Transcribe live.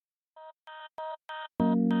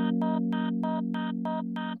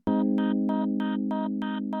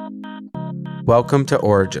Welcome to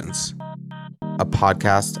Origins, a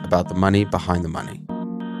podcast about the money behind the money.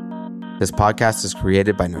 This podcast is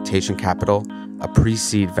created by Notation Capital, a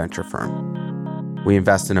pre-seed venture firm. We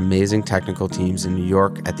invest in amazing technical teams in New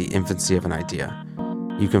York at the infancy of an idea.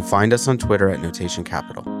 You can find us on Twitter at Notation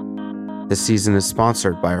Capital. This season is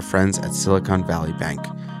sponsored by our friends at Silicon Valley Bank,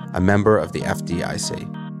 a member of the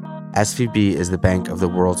FDIC. SVB is the bank of the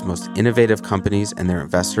world's most innovative companies and their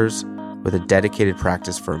investors, with a dedicated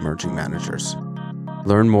practice for emerging managers.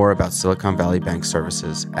 Learn more about Silicon Valley Bank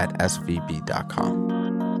services at svb.com.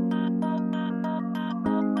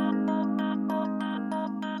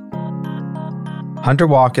 Hunter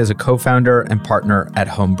Walk is a co-founder and partner at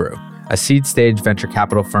Homebrew, a seed-stage venture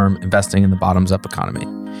capital firm investing in the bottoms-up economy.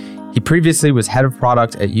 He previously was head of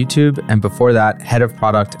product at YouTube, and before that, head of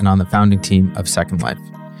product and on the founding team of Second Life.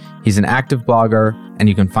 He's an active blogger, and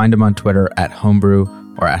you can find him on Twitter at Homebrew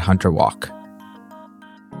or at Hunter Walk.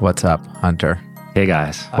 What's up, Hunter? Hey,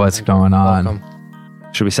 guys. What's going on?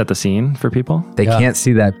 Welcome. Should we set the scene for people? They can't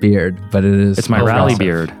see that beard, but it is... It's my rally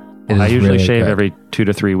beard. I usually really shave good. every 2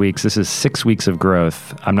 to 3 weeks. This is 6 weeks of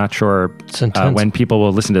growth. I'm not sure It's intense. when people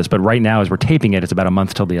will listen to this, but right now, as we're taping it, it's about a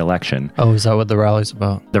month till the election, Oh, is that what the rally's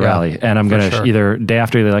about? the Yeah, rally. And I'm for going to sure. either day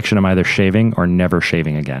after the election, I'm either shaving or never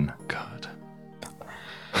shaving again. God.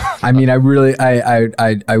 I mean, I really,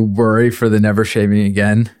 I worry for the never shaving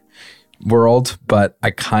again world, but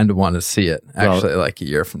I kind of want to see it actually like a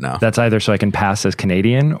year from now. That's either so I can pass as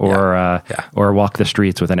Canadian or or walk the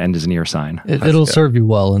streets with an end is near sign. It'll serve you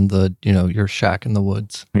well in the, your shack in the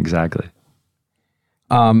woods. Exactly.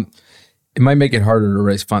 It might make it harder to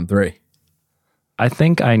raise Fund 3. I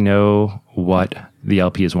think I know what the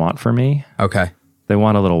LPs want for me. Okay. They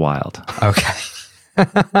want a little wild. Okay.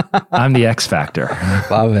 I'm the X factor.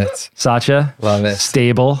 Love it. Satya, Love it.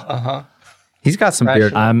 stable. He's got some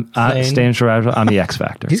beard. I'm staying survival. I'm the X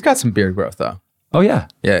factor. He's got some beard growth though. Oh yeah.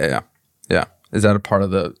 Yeah. Is that a part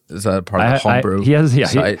of the Homebrew? He has. Yeah.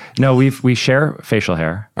 site? We share facial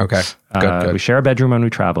hair. Okay. Good. We share a bedroom when we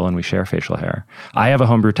travel, and we share facial hair. I have a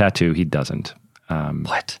Homebrew tattoo. He doesn't.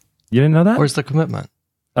 What? You didn't know that? Where's the commitment?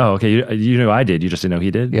 Oh, okay. You know I did. You just didn't know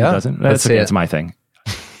he did. Yeah. He doesn't. Let's That's okay. see it. It's my thing.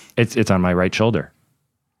 It's on my right shoulder.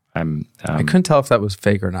 I couldn't tell if that was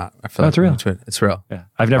fake or not. I feel No, like it's real. It's real. Yeah.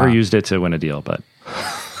 I've never used it to win a deal, but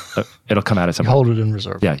it'll come out at some point. Hold it in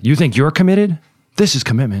reserve. Yeah. You think you're committed? This is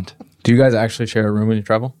commitment. Do you guys actually share a room when you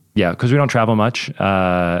travel? Yeah, because we don't travel much,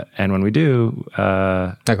 and when we do,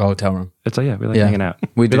 Like a hotel room. it's like we like Yeah. hanging out.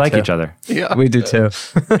 We do like too. each other. Yeah. We do too.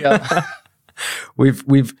 Yeah. We've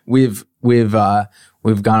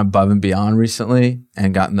gone above and beyond recently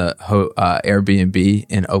and gotten the Airbnb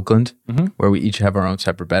in Oakland, where we each have our own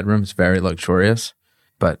separate bedrooms. Very luxurious,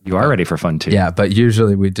 but You are ready for fun too. yeah. But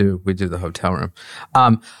usually we do the hotel room.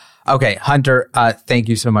 Okay, Hunter, thank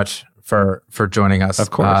you so much for joining us.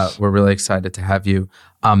 Of course. We're really excited to have you.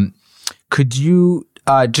 Could you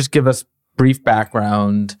just give us brief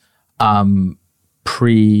background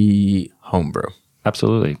pre-Homebrew?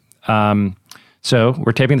 Absolutely. So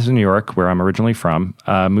we're taping this in New York, where I'm originally from.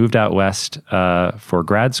 Moved out west for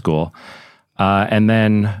grad school, and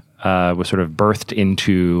then was sort of birthed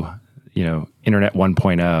into Internet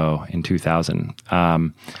 1.0 in 2000.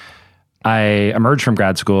 I emerged from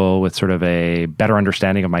grad school with sort of a better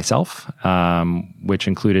understanding of myself, which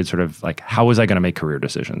included sort of like, how was I going to make career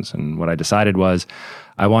decisions? And what I decided was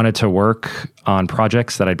I wanted to work on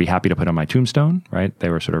projects that I'd be happy to put on my tombstone, right? They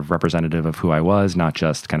were sort of representative of who I was, not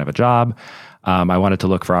just kind of a job. I wanted to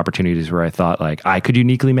look for opportunities where I thought like I could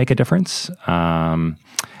uniquely make a difference. And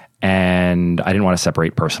I didn't want to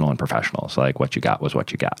separate personal and professional. So like what you got was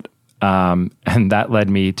what you got. And that led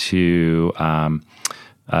me to...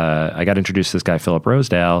 I got introduced to this guy, Philip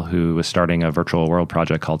Rosedale, who was starting a virtual world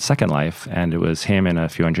project called Second Life. And it was him and a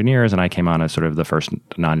few engineers, and I came on as sort of the first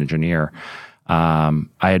non-engineer. I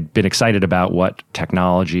had been excited about how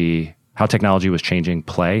technology was changing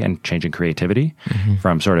play and changing creativity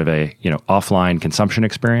from sort of a offline consumption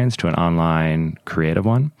experience to an online creative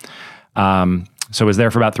one. So I was there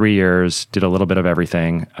for about 3 years, did a little bit of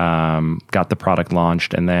everything, got the product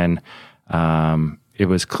launched, and then it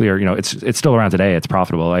was clear, it's still around today. It's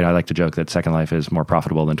profitable. I like to joke that Second Life is more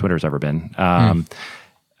profitable than Twitter's ever been.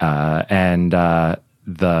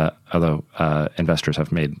 Although investors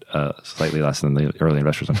have made slightly less than the early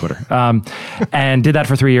investors on Twitter. And did that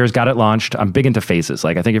for 3 years, got it launched. I'm big into phases.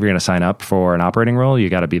 Like I think if you're going to sign up for an operating role, you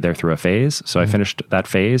got to be there through a phase. So I finished that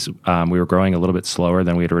phase. We were growing a little bit slower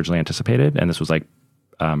than we had originally anticipated. And this was like,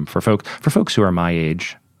 for folks who are my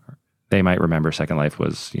age, they might remember Second Life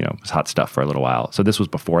was hot stuff for a little while. So this was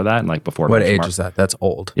before that, and like before. What Benchmark. age is that? That's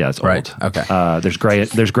old. Yeah, it's right. old. Okay.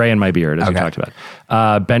 There's gray in my beard, as we talked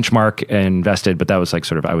about. Benchmark invested, but that was like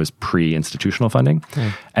I was pre-institutional funding.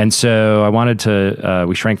 And so I wanted to,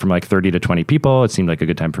 we shrank from like 30 to 20 people. It seemed like a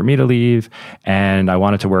good time for me to leave. And I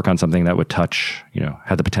wanted to work on something that would touch,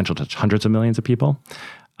 had the potential to touch hundreds of millions of people.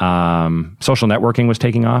 Social networking was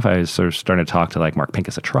taking off. I was sort of starting to talk to like Mark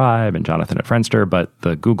Pincus at Tribe and Jonathan at Friendster, but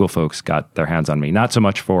the Google folks got their hands on me, not so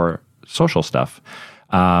much for social stuff,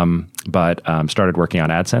 but started working on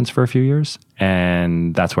AdSense for a few years.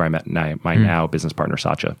 And that's where I met my now business partner,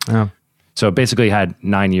 Satya. Oh. So basically had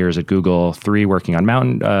 9 years at Google, 3 working in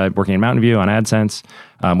Mountain View on AdSense,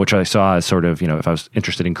 which I saw as sort of, if I was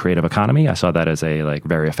interested in creative economy, I saw that as a like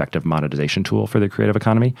very effective monetization tool for the creative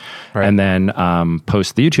economy. Right. And then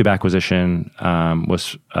post the YouTube acquisition,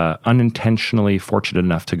 was unintentionally fortunate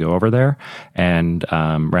enough to go over there and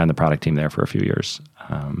ran the product team there for a few years.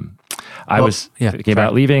 I was thinking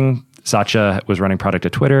about leaving. Satya was running product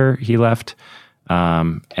at Twitter. He left.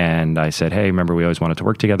 And I said, hey, remember we always wanted to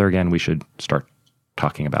work together again. We should start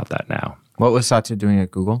talking about that now. What was Satya doing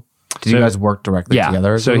at Google? Did you guys work directly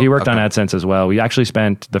together? So he worked on AdSense as well. We actually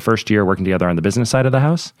spent the first year working together on the business side of the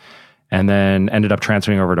house and then ended up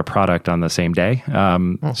transferring over to product on the same day.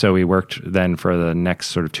 So we worked then for the next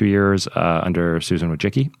sort of 2 years under Susan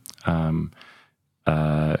Wojcicki,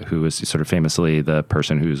 who was sort of famously the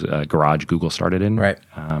person whose garage Google started in. Right.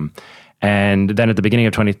 And then at the beginning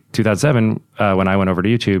of 2007, when I went over to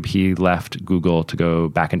YouTube, he left Google to go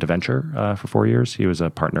back into venture for 4 years. He was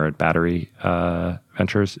a partner at Battery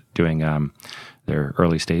Ventures doing their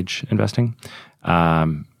early stage investing.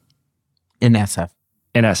 In SF.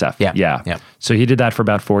 In SF, yeah. So he did that for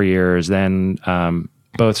about 4 years. Then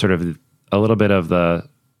both sort of a little bit of the,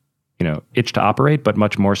 itch to operate, but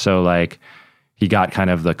much more so like he got kind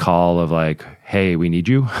of the call of like, hey, we need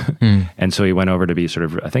you. And so he went over to be sort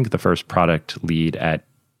of, I think, the first product lead at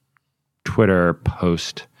Twitter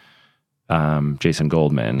post Jason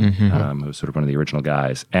Goldman, who was sort of one of the original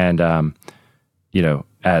guys. And,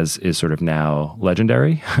 as is sort of now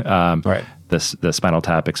legendary, the Spinal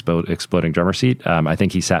Tap exploding drummer seat. I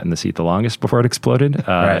think he sat in the seat the longest before it exploded,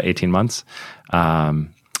 18 months. And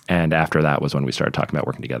after that was when we started talking about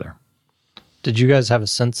working together. Did you guys have a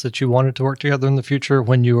sense that you wanted to work together in the future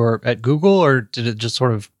when you were at Google, or did it just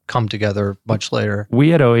sort of come together much later? We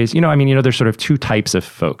had always, there's sort of two types of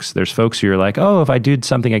folks. There's folks who are like, oh, if I did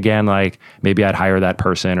something again, like maybe I'd hire that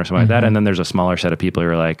person or something like that. And then there's a smaller set of people who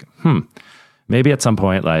are like, maybe at some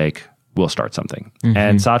point, like we'll start something.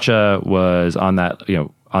 And Satya was on that,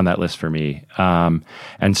 on that list for me.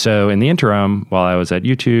 And so in the interim, while I was at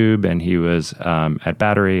YouTube and he was at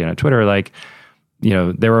Battery and at Twitter, like,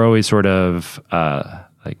 there were always sort of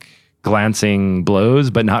like glancing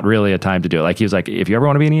blows, but not really a time to do it. Like he was like, if you ever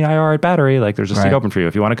want to be an EIR at Battery, like there's a seat open for you.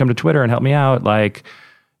 If you want to come to Twitter and help me out, like,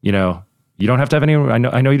 you don't have to have anyone.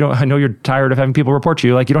 I know you're tired of having people report to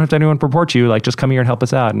you. Like you don't have to have anyone report to you. Like just come here and help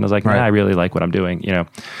us out. And I was like, I really like what I'm doing.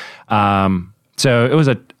 So it was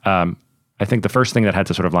I think the first thing that had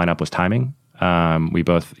to sort of line up was timing. We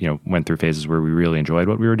both, went through phases where we really enjoyed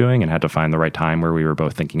what we were doing and had to find the right time where we were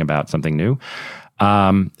both thinking about something new.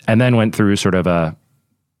 And then went through sort of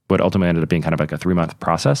what ultimately ended up being kind of like a 3-month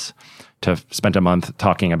process to spend a month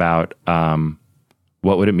talking about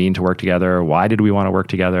what would it mean to work together? Why did we want to work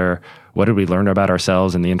together? What did we learn about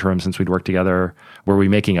ourselves in the interim since we'd worked together? Were we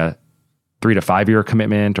making a 3 to 5 year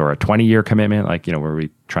commitment or a 20-year commitment? Like, were we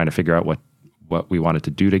trying to figure out what we wanted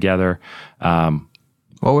to do together?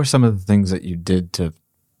 What were some of the things that you did to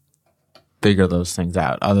figure those things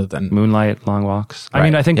out other than moonlight, long walks? I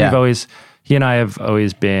mean, I think he and I have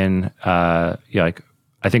always been, like,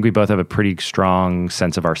 I think we both have a pretty strong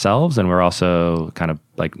sense of ourselves, and we're also kind of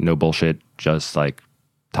like no bullshit, just like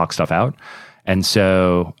talk stuff out. And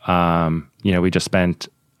so, we just spent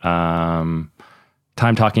time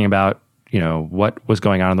talking about, what was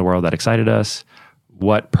going on in the world that excited us,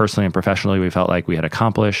 what personally and professionally we felt like we had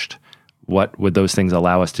accomplished, what would those things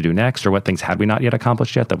allow us to do next, or what things had we not yet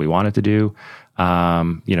accomplished yet that we wanted to do.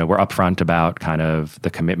 We're upfront about kind of the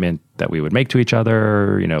commitment that we would make to each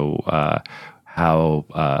other, how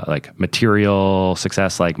like material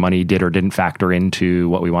success, like money did or didn't factor into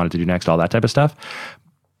what we wanted to do next, all that type of stuff.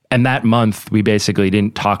 And that month, we basically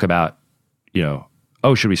didn't talk about,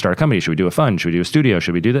 oh, should we start a company? Should we do a fund? Should we do a studio?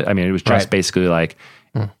 Should we do that? I mean, it was just basically like,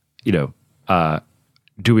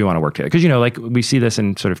 do we want to work together? Because, like we see this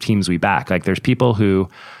in sort of teams we back. Like there's people who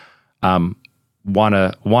want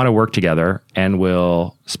to work together and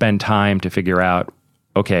will spend time to figure out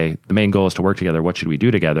okay, the main goal is to work together. What should we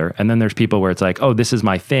do together? And then there's people where it's like, oh, this is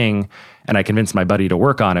my thing, and I convinced my buddy to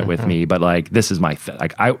work on it with me, but like this is my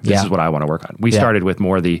this is what I want to work on. We started with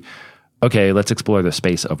more okay, let's explore the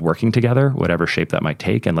space of working together, whatever shape that might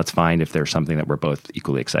take, and let's find if there's something that we're both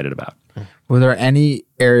equally excited about. Were there any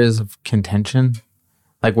areas of contention?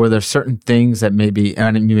 Like, were there certain things that maybe?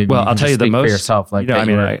 Well, I'll tell you the most for yourself. Like,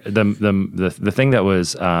 the thing that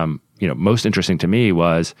was most interesting to me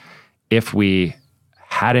was if we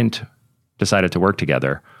hadn't decided to work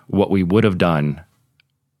together, what we would have done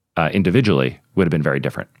individually would have been very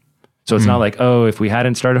different. So it's not like, oh, if we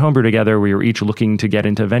hadn't started Homebrew together, we were each looking to get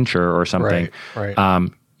into venture or something.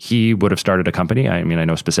 Right. He would have started a company. I mean, I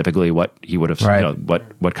know specifically what he would have,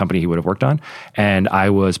 what company he would have worked on. And I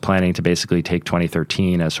was planning to basically take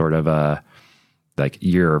 2013 as sort of a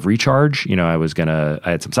year of recharge. I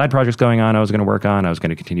had some side projects going on I was going to work on. I was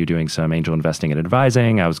going to continue doing some angel investing and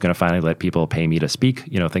advising. I was going to finally let people pay me to speak,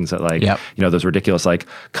 things that those ridiculous,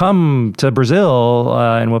 come to Brazil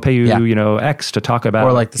and we'll pay you, X to talk about,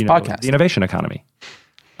 or like this podcast, the innovation economy.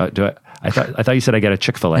 I thought you said I get a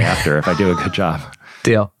Chick-fil-A after if I do a good job.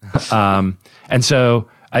 Deal. And so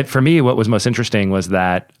for me, what was most interesting was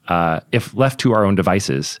that if left to our own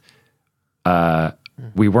devices,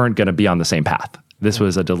 we weren't going to be on the same path. This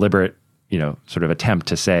was a deliberate, sort of attempt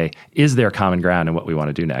to say, is there common ground in what we want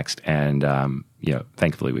to do next? And,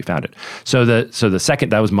 thankfully we found it. So the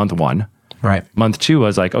second, that was month one. Right. Month two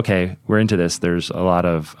was like, okay, we're into this. There's a lot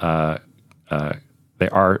of,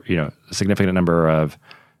 there are, a significant number of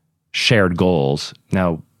shared goals.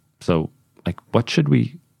 Now, so like, what should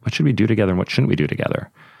we do together and what shouldn't we do together?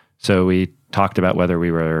 So we talked about whether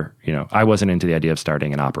we were, I wasn't into the idea of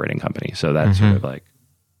starting an operating company. So that sort of like,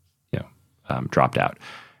 dropped out.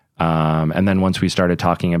 And then once we started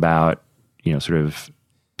talking about, sort of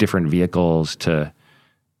different vehicles to,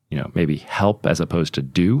 maybe help as opposed to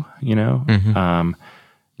do,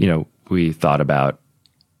 we thought about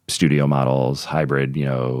studio models, hybrid,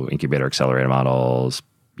 incubator accelerator models,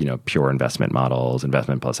 pure investment models,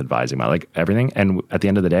 investment plus advising model, like everything. And at the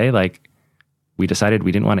end of the day, like we decided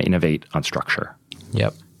we didn't want to innovate on structure.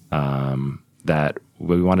 Yep. That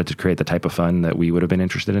we wanted to create the type of fund that we would have been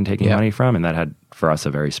interested in taking money from. And that had for us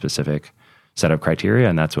a very specific set of criteria.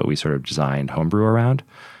 And that's what we sort of designed Homebrew around.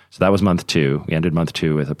 So that was month two. We ended month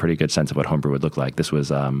two with a pretty good sense of what Homebrew would look like. This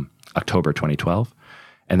was October 2012.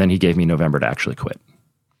 And then he gave me November to actually quit.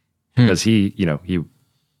 Because he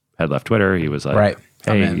had left Twitter. He was like,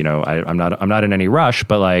 hey, I'm not in any rush,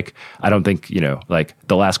 but like, I don't think, like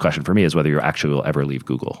the last question for me is whether you actually will ever leave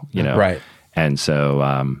Google, Right. And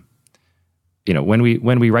so, when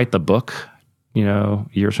we write the book,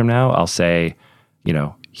 years from now, I'll say,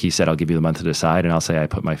 he said, I'll give you the month to decide. And I'll say, I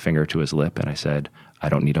put my finger to his lip and I said, I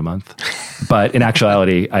don't need a month. But in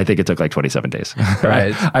actuality, I think it took like 27 days.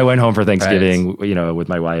 Right. I went home for Thanksgiving, with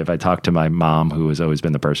my wife. I talked to my mom, who has always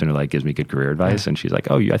been the person who like gives me good career advice. And she's like,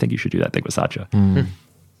 oh, I think you should do that thing with Satya.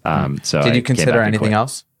 So did you consider anything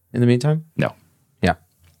else in the meantime? No. Yeah.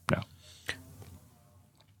 No.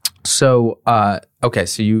 So, okay.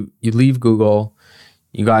 So you leave Google,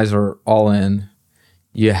 you guys are all in,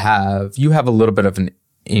 you have a little bit of an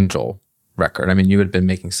angel record. I mean, you had been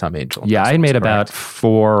making some angel. Yeah, I made about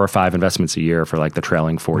 4 or 5 investments a year for like the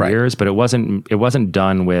trailing 4 years, but it wasn't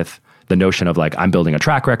done with the notion of like, I'm building a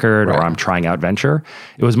track record or I'm trying out venture.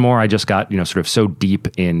 It was more, I just got, sort of so deep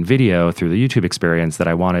in video through the YouTube experience that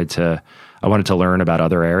I wanted to learn about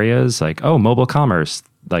other areas like, mobile commerce.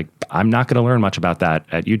 Like, I'm not going to learn much about that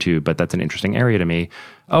at YouTube, but that's an interesting area to me.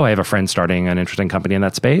 I have a friend starting an interesting company in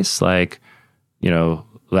that space. Like,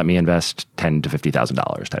 let me invest $10,000 to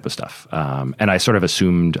 $50,000 type of stuff. And I sort of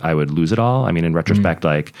assumed I would lose it all. I mean, in retrospect,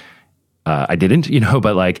 like, I didn't,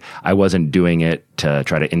 but like, I wasn't doing it to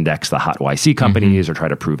try to index the hot YC companies or try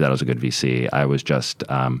to prove that I was a good VC. I was just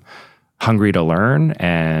hungry to learn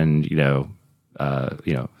and,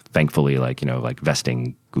 thankfully, like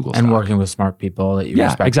vesting Google and stock. working with smart people that you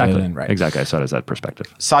respected. Exactly. And, Exactly. I saw it as that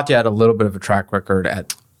perspective. Satya had a little bit of a track record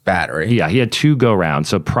at Battery. Yeah, he had 2 go-rounds.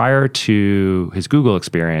 So prior to his Google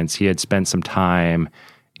experience, he had spent some time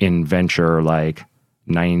in venture like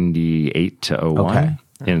 98 to 01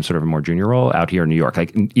 in sort of a more junior role out here in New York,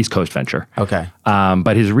 like East Coast venture. Okay.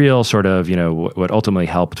 But his real sort of, what ultimately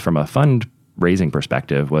helped from a fundraising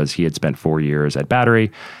perspective was he had spent 4 years at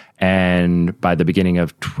Battery. And by the beginning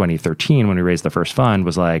of 2013, when we raised the first fund,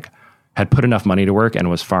 was like, had put enough money to work and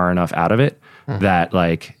was far enough out of it that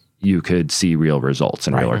like, you could see real results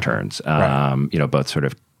and real returns, both sort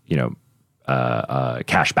of,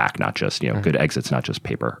 cash back, not just, good exits, not just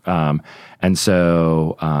paper. And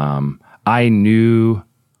so I knew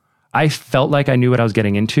I felt like I knew what I was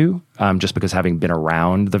getting into, just because having been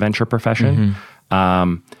around the venture profession.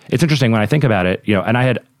 It's interesting when I think about it, and I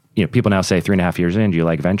had, people now say 3.5 years in, do you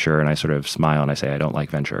like venture? And I sort of smile and I say, I don't like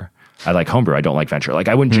venture. I like homebrew. I don't like venture. Like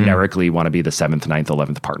I wouldn't generically want to be the 7th, 9th,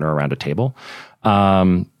 11th partner around a table.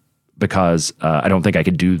 Because I don't think I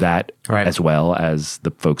could do that as well as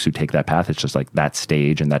the folks who take that path. It's just like that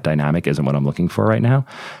stage and that dynamic isn't what I'm looking for right now.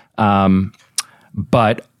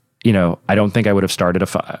 But I don't think I would have started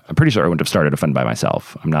I'm pretty sure I wouldn't have started a fund by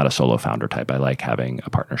myself. I'm not a solo founder type. I like having a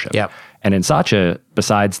partnership. Yep. And in Saatchi,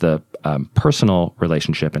 besides the personal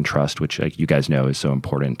relationship and trust, which you guys know is so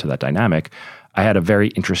important to that dynamic, I had a very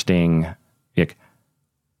interesting,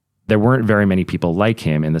 there weren't very many people like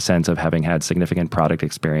him in the sense of having had significant product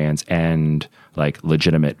experience and like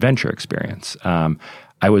legitimate venture experience.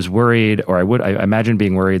 I was worried, or I imagine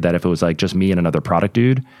being worried that if it was like just me and another product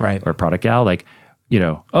dude or product gal, like,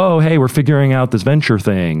 oh, hey, we're figuring out this venture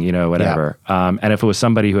thing, whatever. Yeah. And if it was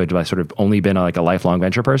somebody who had like, sort of only been like a lifelong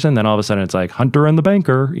venture person, then all of a sudden it's like Hunter and the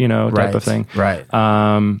banker, type of thing. Right.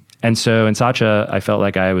 And so in Saatchi, I felt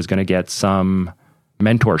like I was going to get some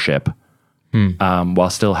mentorship while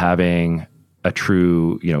still having a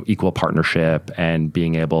true, equal partnership and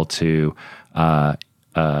being able to,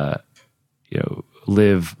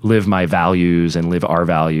 live my values and live our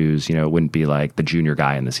values. It wouldn't be like the junior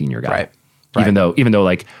guy and the senior guy. Right. Even though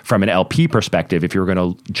like from an LP perspective, if you were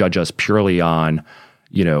going to judge us purely on,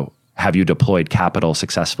 have you deployed capital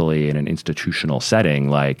successfully in an institutional setting,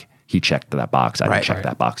 like he checked that box. I didn't check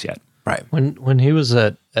that box yet. Right. When he was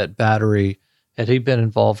at Battery, had he been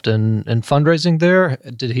involved in fundraising there?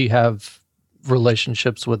 Did he have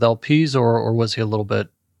relationships with LPs or was he a little bit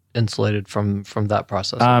insulated from that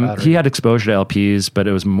process? He had exposure to LPs, but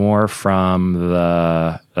it was more from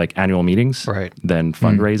the like annual meetings than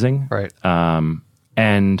fundraising. Right.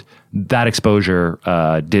 And that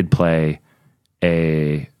exposure did play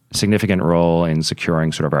a significant role in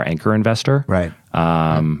securing sort of our anchor investor. Right.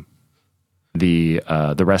 The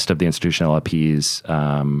rest of the institutional LPs,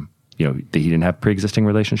 that he didn't have pre-existing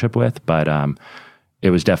relationship with, but it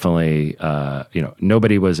was definitely,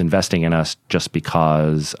 nobody was investing in us just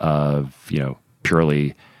because of,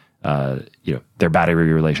 purely, their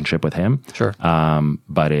Battery relationship with him. Sure.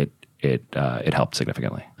 But it helped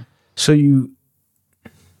significantly. So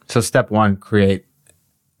step 1, create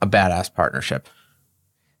a badass partnership.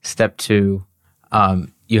 Step 2,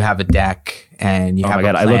 you have a deck and you have a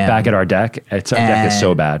plan. I look back at our deck. Our deck is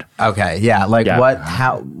so bad. Okay. Yeah. Like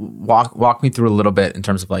walk me through a little bit in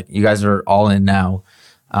terms of like, you guys are all in now.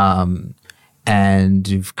 And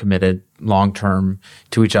you've committed long-term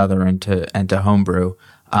to each other and to Homebrew.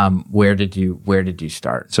 Where did you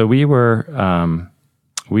start? So we were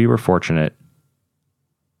fortunate.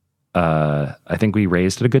 I think we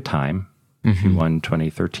raised at a good time. Q1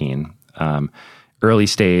 2013. Early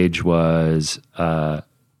stage was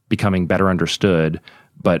becoming better understood,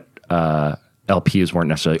 but LPs weren't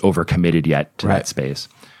necessarily overcommitted yet to that space.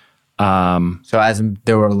 So as in,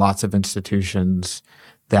 there were lots of institutions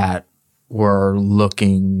that were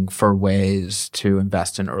looking for ways to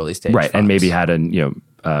invest in early stage funds. And maybe had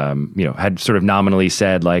had sort of nominally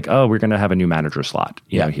said like, oh, we're going to have a new manager slot,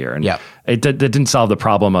 here. And it didn't solve the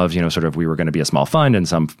problem of, sort of we were going to be a small fund and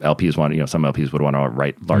some LPs some LPs would want to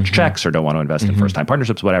write large checks or don't want to invest in first time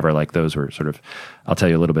partnerships, whatever. Like those were sort of, I'll tell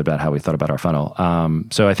you a little bit about how we thought about our funnel.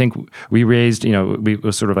 So I think we raised, it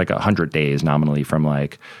was sort of like 100 days nominally from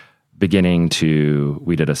like beginning to,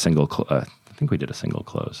 we did a single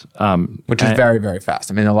close, which is very, very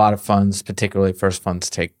fast. I mean, a lot of funds, particularly first funds,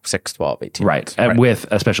 take 6, 12, 18 months. And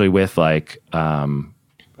especially with like,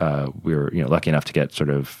 we were, lucky enough to get sort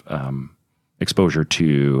of exposure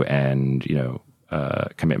to and,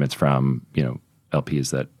 commitments from, LPs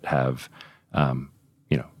that have,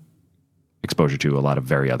 exposure to a lot of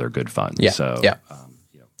very other good funds. Yeah. So,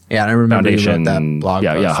 and I remember Foundation, that blog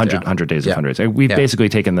post. 100 days of fundraising. We've basically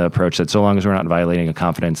taken the approach that so long as we're not violating a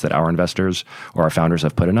confidence that our investors or our founders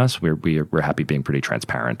have put in us, we're happy being pretty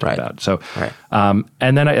transparent about it. So,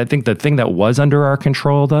 and then I think the thing that was under our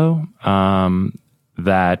control, though,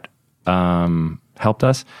 that helped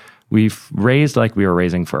us, we've raised like we were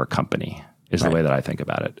raising for a company is the way that I think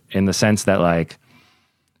about it. In the sense that like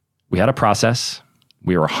we had a process,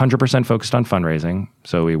 we were 100% focused on fundraising,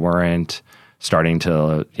 so we weren't starting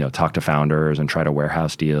to talk to founders and try to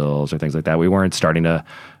warehouse deals or things like that. We weren't starting to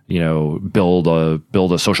build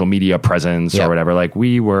a social media presence or whatever. Like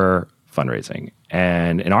we were fundraising,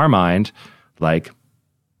 and in our mind, like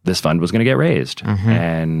this fund was going to get raised,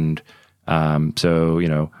 and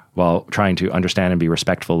so while trying to understand and be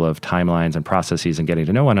respectful of timelines and processes and getting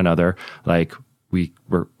to know one another, like we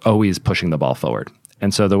were always pushing the ball forward.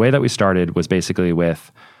 And so the way that we started was basically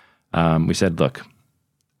with, we said, look,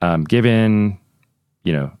 given,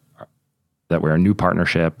 that we're a new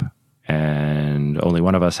partnership and only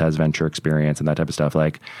one of us has venture experience and that type of stuff,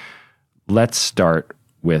 like, let's start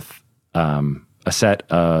with a set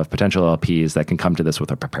of potential LPs that can come to this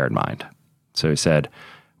with a prepared mind. So he said,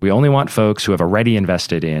 we only want folks who have already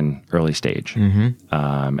invested in early stage and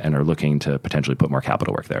are looking to potentially put more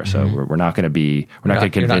capital work there. So we're not going to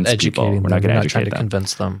convince people. We're not going to educate them.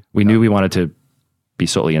 Convince them. We knew we wanted to be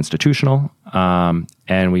solely institutional,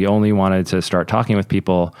 and we only wanted to start talking with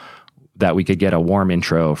people that we could get a warm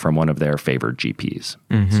intro from one of their favored GPs.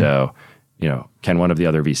 So, can one of the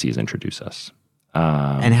other VCs introduce us?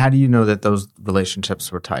 And how do you know that those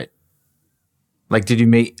relationships were tight? Like, did you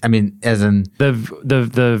make, as in... The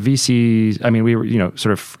VCs, we were,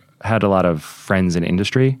 sort of had a lot of friends in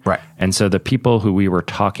industry. Right. And so the people who we were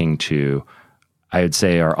talking to, I would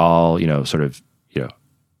say are all,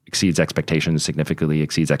 exceeds expectations, significantly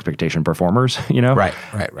exceeds expectation performers, Right.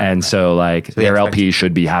 And so their LPs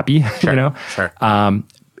should be happy, Sure.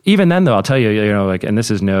 Even then though, I'll tell you, and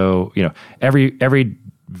this is every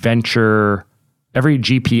venture, every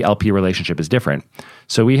GP LP relationship is different.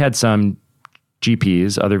 So we had some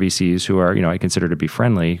GPs, other VCs who are, I consider to be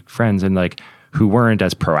friends and who weren't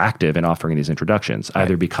as proactive in offering these introductions,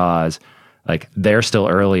 either because they're still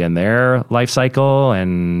early in their life cycle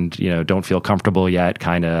and, don't feel comfortable yet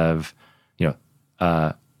kind of,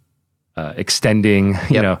 extending,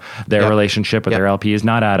 their relationship with their LPs,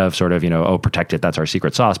 not out of sort of, protect it, that's our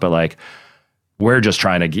secret sauce, but we're just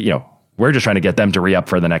trying to get them to re-up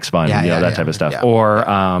for the next fund, that type of stuff. Yeah.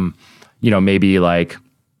 Or, maybe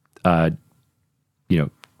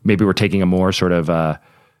maybe we're taking a more sort of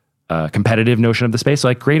competitive notion of the space.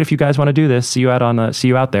 Great if you guys want to do this. See you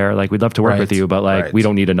out there. We'd love to work with you, but we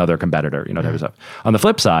don't need another competitor. Type of stuff. On the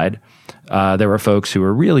flip side, there were folks who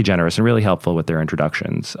were really generous and really helpful with their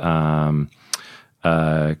introductions.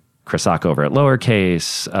 Chris Sock over at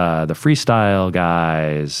Lowercase, the Freestyle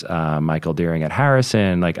guys, Michael Deering at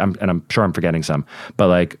Harrison. I'm sure I'm forgetting some,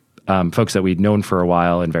 but folks that we'd known for a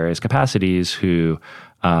while in various capacities who,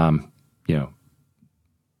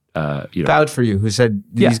 vouched for you, who said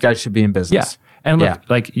these guys should be in business. Yeah. And look,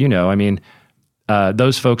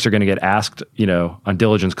 those folks are going to get asked, on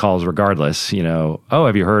diligence calls regardless, oh,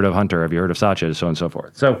 have you heard of Hunter? Have you heard of Satya? So on and so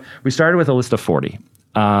forth. So we started with a list of 40.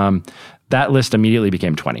 That list immediately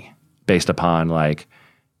became 20 based upon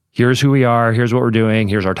here's who we are, here's what we're doing,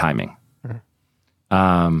 here's our timing. So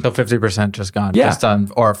 50% just gone, just on,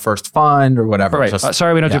 or first fund or whatever. Right.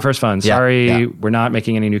 Sorry, we don't do first funds. Sorry, we're not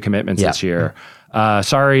making any new commitments this year.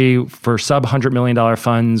 Sorry, for sub $100 million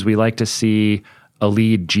funds, we like to see a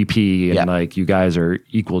lead GP and you guys are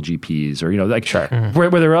equal GPs or, where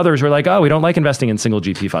there are others who are oh, we don't like investing in single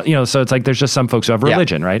GP funds. So it's there's just some folks who have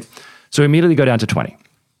religion, right? So we immediately go down to 20.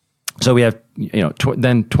 So we have,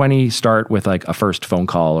 then 20 start with a first phone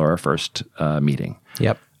call or a first meeting.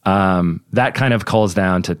 Yep. That kind of calls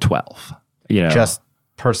down to 12, just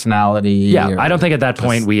personality. Yeah. I don't think at that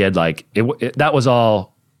point we had that was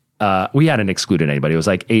all, we hadn't excluded anybody. It was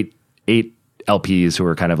eight LPs who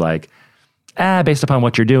were kind of based upon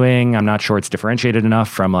what you're doing, I'm not sure it's differentiated enough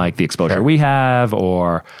from the exposure we have,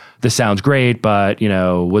 or this sounds great, but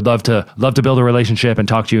would love to build a relationship and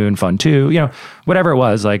talk to you in fund 2, whatever it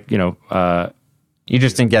was, you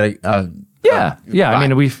just didn't get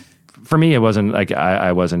for me, it wasn't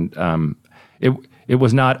I wasn't, it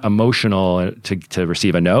was not emotional to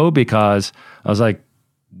receive a no, because I was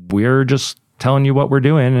we're just telling you what we're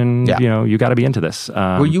doing and you got to be into this.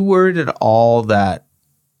 Were you worried at all that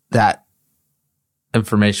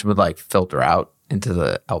information would filter out into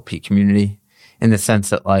the LP community, in the sense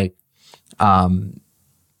that a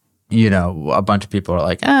bunch of people are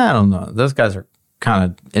I don't know, those guys are kind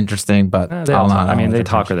of interesting, but they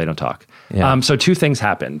talk or they don't talk. Yeah. So two things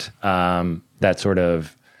happened that sort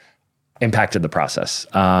of impacted the process,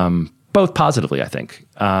 both positively, I think.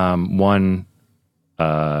 One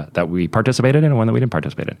that we participated in and one that we didn't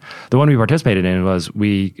participate in. The one we participated in was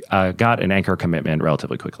we got an anchor commitment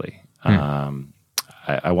relatively quickly.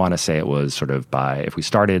 I want to say it was sort of if we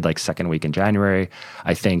started second week in January,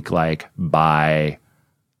 I think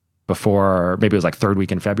before, maybe it was third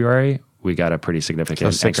week in February, we got a pretty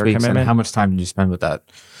significant 6 anchor weeks. commitment. And how much time did you spend with that?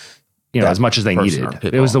 As much as they needed.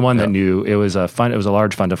 It was the one that knew, it was a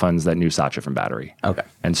large fund of funds that knew Satya from Battery. Okay.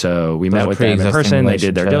 And so we met with them in person, they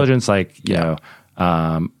did their diligence, but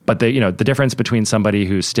the difference between somebody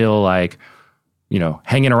who's still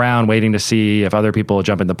hanging around waiting to see if other people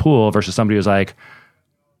jump in the pool versus somebody who's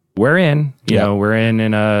we're in, we're in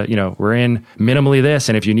we're in minimally this.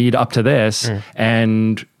 And if you need up to this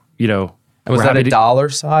and, And was that a dollar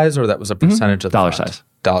size or that was a percentage of the dollar fund? size?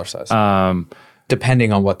 Dollar size.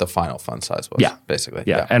 Depending on what the final fund size was. Yeah. Basically.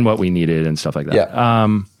 Yeah. And what we needed and stuff like that.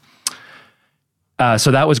 Yeah.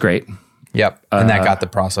 So that was great. Yep. And that got the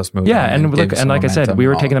process moving. Yeah. And gave some like I said, momentum we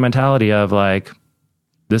were and taking all. the mentality of like,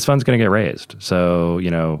 this fund's going to get raised. So,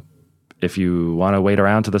 if you want to wait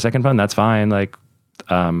around to the second fund, that's fine. Like,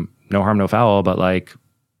 no harm, no foul. But like,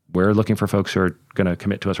 we're looking for folks who are going to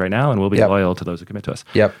commit to us right now, and we'll be loyal to those who commit to us.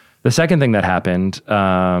 Yep. The second thing that happened,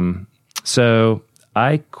 so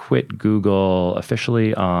I quit Google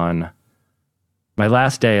officially on my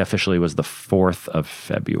last day officially was the 4th of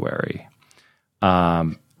February.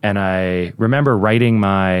 And I remember writing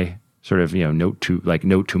my sort of, note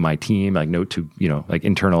to my team, like note to, like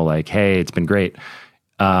internal, like, hey, it's been great.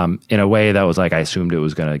 In a way that was like, I assumed it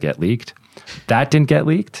was going to get leaked. That didn't get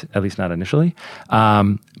leaked, at least not initially.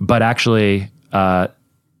 But actually,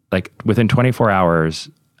 like within 24 hours,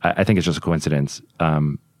 I think it's just a coincidence.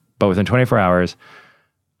 But within 24 hours,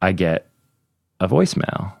 I get a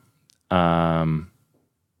voicemail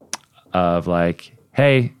of like,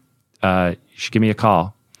 hey, you should give me a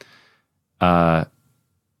call.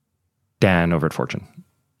 Dan over at Fortune,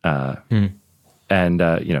 and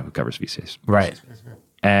who covers VCs. Right.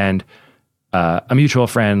 And a mutual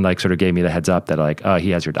friend like sort of gave me the heads up that like, oh,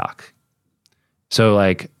 he has your doc. So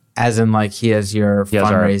like, as in like he has your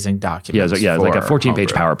fundraising documents. It's like a 14-page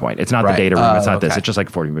PowerPoint. It's not the data room. It's not this. It's just like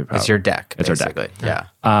a 14-page PowerPoint. It's your deck. It's basically. our deck.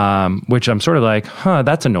 Yeah. Which I'm sort of like,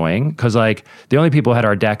 that's annoying because like the only people who had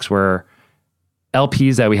our decks were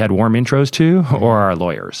LPs that we had warm intros to or our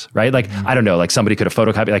lawyers, right? Like, I don't know, like somebody could have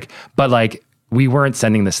photocopied, but like we weren't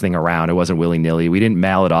sending this thing around. It wasn't willy-nilly. We didn't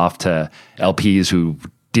mail it off to LPs who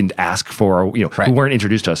didn't ask for, who weren't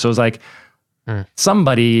introduced to us. So it was like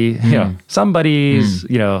somebody's, a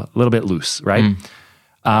little bit loose, right?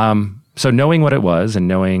 So knowing what it was and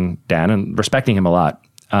knowing Dan and respecting him a lot,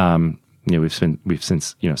 we've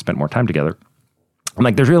since spent more time together. I'm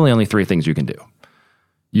like, there's really only 3 things you can do.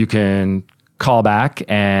 You can call back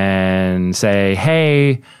and say,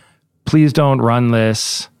 hey, please don't run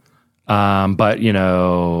this. But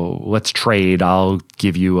let's trade. I'll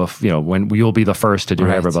give you when you'll be the first to do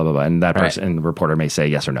whatever, blah, blah, blah. And that person and the reporter may say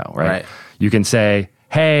yes or no. Right. You can say,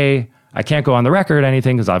 hey, I can't go on the record,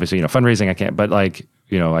 anything. Cause obviously, fundraising, I can't, but like,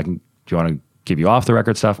 do you want to give you off the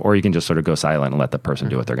record stuff, or you can just sort of go silent and let the person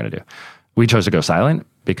do what they're going to do. We chose to go silent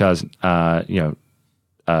because,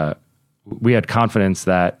 we had confidence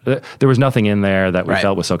that there was nothing in there that we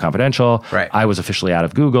felt was so confidential. Right. I was officially out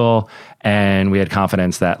of Google, and we had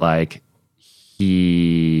confidence that like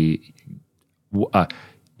if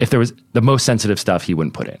there was the most sensitive stuff, he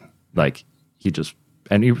wouldn't put in. Like he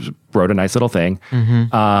wrote a nice little thing.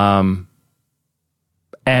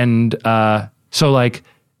 So like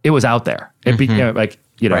it was out there. It became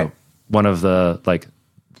one of the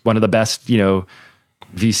best,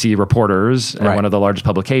 VC reporters and one of the largest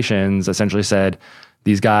publications essentially said,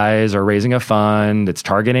 these guys are raising a fund, it's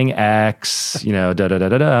targeting X, So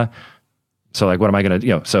like, what am I going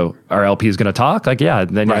to, so our LP is going to talk? Like, yeah,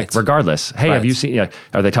 then like, regardless. Hey, have you seen,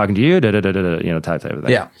 are they talking to you? Type of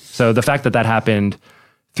thing. Yeah. So the fact that happened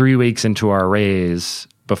 3 weeks into our raise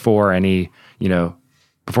before any,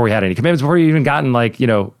 before we had any commitments, before we even gotten like,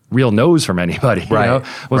 real no's from anybody,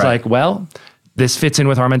 was like, well, this fits in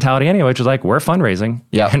with our mentality anyway, which is like, we're fundraising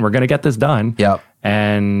and we're going to get this done. Yep.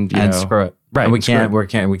 And screw it. Right. And we can't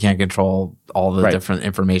control all the different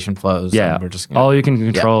information flows. Yeah. We're just all you can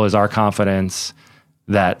control is our confidence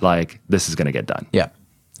that like, this is going to get done. Yeah.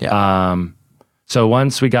 Yeah. So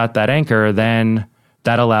once we got that anchor, then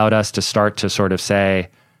that allowed us to start to sort of say,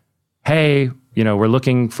 hey,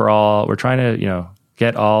 we're trying to,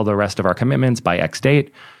 get all the rest of our commitments by X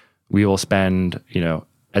date. We will spend,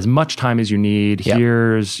 as much time as you need. Yep.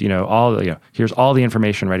 Here's all the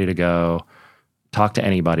information ready to go. Talk to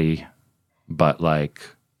anybody, but like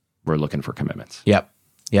we're looking for commitments. Yep.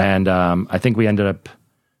 Yeah. And I think we ended up,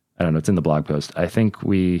 I don't know, it's in the blog post. I think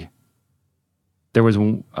we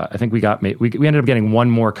ended up getting one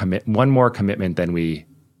more commitment than we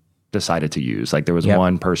decided to use. Like there was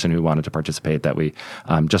one person who wanted to participate that we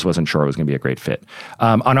just wasn't sure it was going to be a great fit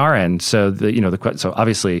on our end. So so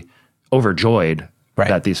obviously overjoyed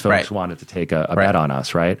that these folks wanted to take a bet on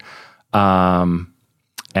us, right? And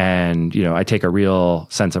I take a real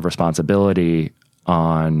sense of responsibility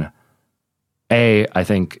on I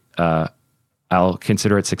think I'll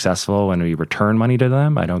consider it successful when we return money to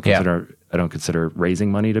them. I don't consider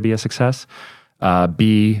raising money to be a success.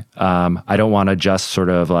 B, I don't want to just sort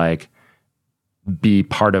of like be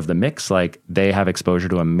part of the mix. Like they have exposure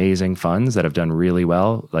to amazing funds that have done really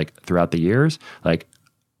well, like throughout the years. Like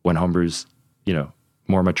when Homebrew's,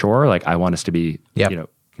 more mature, like I want us to be, Yep. you know,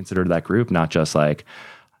 considered that group, not just like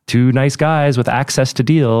two nice guys with access to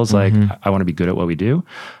deals. Like I want to be good at what we do,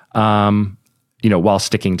 you know, while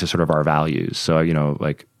sticking to sort of our values. So, you know,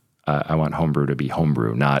 like I want Homebrew to be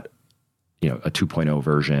Homebrew, not, you know, a 2.0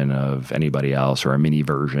 version of anybody else or a mini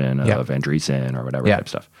version of Andreessen or whatever type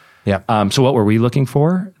stuff. Yeah. So what were we looking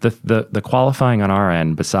for? The qualifying on our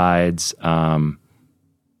end, besides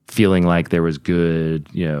feeling like there was good,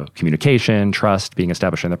 you know, communication, trust being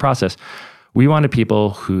established in the process, we wanted people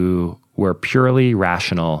who were purely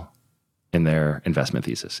rational in their investment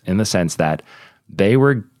thesis, in the sense that they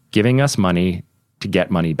were giving us money to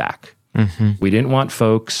get money back. We didn't want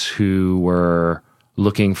folks who were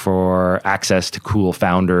looking for access to cool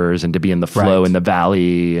founders and to be in the flow in the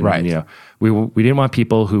valley. And, you know, we didn't want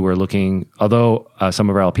people who were looking, although some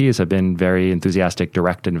of our LPs have been very enthusiastic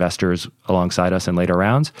direct investors alongside us in later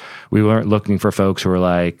rounds, we weren't looking for folks who were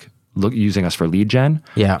like using us for lead gen,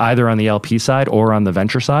 either on the LP side or on the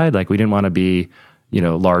venture side. Like we didn't want to be, you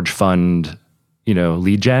know, large fund, you know,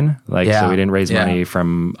 lead gen. Like, so we didn't raise money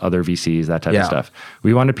from other VCs, that type of stuff.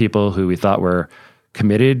 We wanted people who we thought were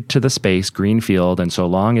committed to the space, greenfield, and so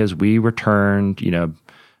long as we returned, you know,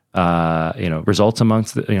 results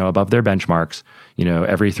amongst the, you know, above their benchmarks, you know,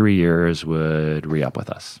 every 3 years would re-up with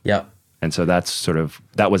us. Yeah. And so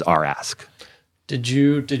that was our ask. Did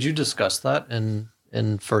you discuss that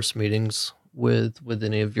in first meetings with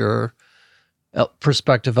any of your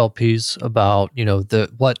prospective LPs about, you know,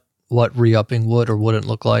 what re-upping would or wouldn't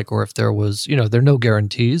look like, or if there was, you know, there are no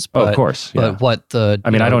guarantees, but, of course, but what I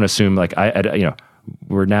mean, I don't assume like you know,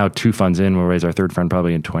 we're now 2 funds in, we'll raise our third fund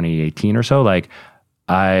probably in 2018 or so. Like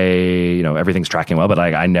you know, everything's tracking well, but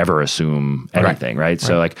like I never assume anything, right?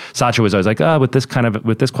 So like Satya was always like, with this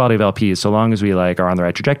quality of LPs, so long as we like are on the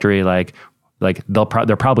right trajectory, like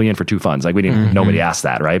they're probably in for 2 funds. Like we didn't, nobody asked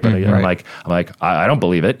that, right? But I'm like, I don't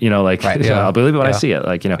believe it, you know, like I'll believe it when I see it.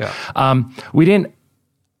 Like, you know, we didn't,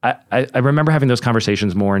 I remember having those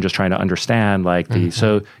conversations more and just trying to understand like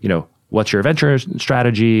so, you know, what's your venture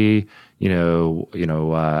strategy? You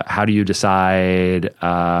know, how do you decide,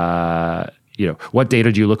 you know, what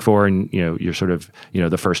data do you look for in, you know, your sort of, you know,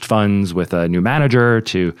 the first funds with a new manager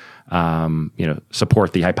to, you know,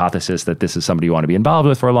 support the hypothesis that this is somebody you want to be involved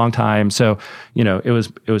with for a long time. So, you know, it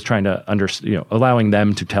was trying to you know, allowing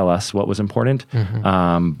them to tell us what was important,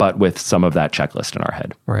 but with some of that checklist in our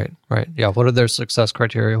head. Right. Yeah. What are their success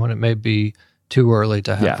criteria when it may be too early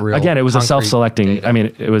to have real? Again, it was a self-selecting data. I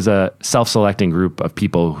mean, it was a self-selecting group of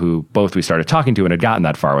people who both we started talking to and had gotten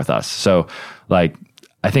that far with us. So like,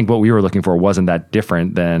 I think what we were looking for wasn't that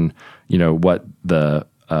different than, you know, what the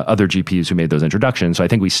other GPs who made those introductions. So I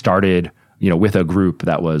think we started, you know, with a group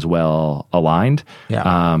that was well aligned,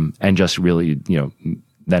 and just really, you know,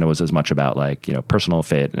 then it was as much about like, you know, personal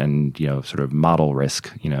fit and, you know, sort of model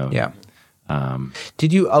risk, you know. Yeah.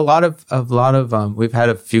 Did you a lot of we've had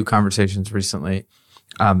a few conversations recently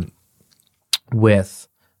with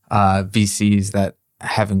VCs that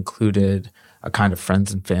have included a kind of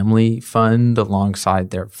friends and family fund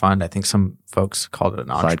alongside their fund. I think some folks called it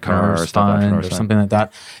an entrepreneur's fund or something like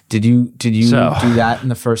that. Did you do that in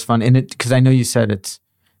the first fund? And because I know you said it's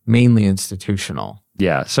mainly institutional.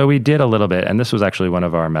 Yeah, so we did a little bit, and this was actually one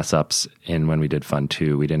of our mess ups in when we did Fund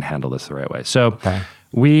 2. We didn't handle this the right way. So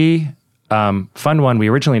we Fund 1, we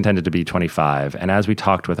originally intended to be 25, and as we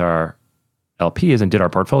talked with our LPs and did our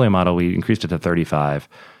portfolio model, we increased it to 35.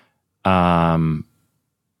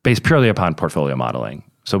 Based purely upon portfolio modeling.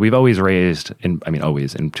 So we've always raised in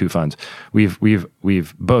 2 funds, we've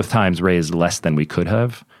both times raised less than we could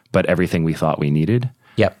have, but everything we thought we needed.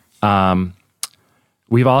 Yep.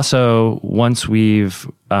 We've also, once there's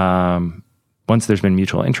been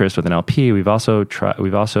mutual interest with an LP, we've also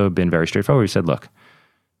been very straightforward. We said, look,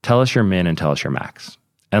 tell us your min and tell us your max.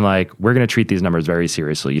 And like, we're going to treat these numbers very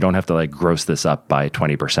seriously. You don't have to like gross this up by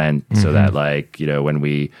 20% so that like, you know, when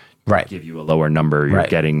we give you a lower number, you're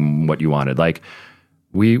getting what you wanted. Like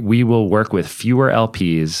we will work with fewer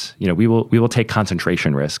LPs. You know, we will take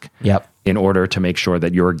concentration risk in order to make sure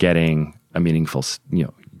that you're getting a meaningful, you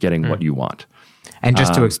know, getting what you want. And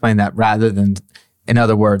just to explain that, rather than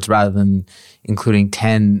including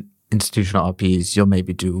 10 institutional LPs, you'll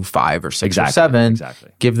maybe do 5 or 6 or 7,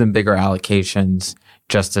 give them bigger allocations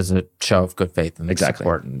just as a show of good faith and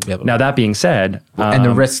support. And be able now, that being said, and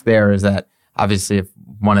the risk there is that obviously if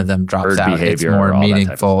one of them drops out, it's more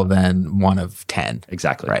meaningful than one of 10.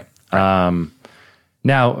 Exactly. Right.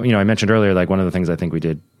 Now, you know, I mentioned earlier, like one of the things I think we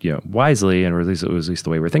did, you know, wisely, and at least the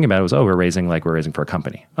way we're thinking about it was, we're raising for a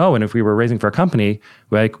company. And if we were raising for a company,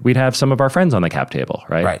 like we'd have some of our friends on the cap table,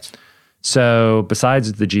 right? Right. So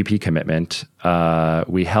besides the GP commitment,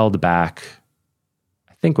 we held back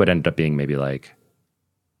think would end up being maybe like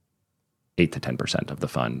 8 to 10% of the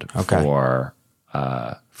fund Okay. for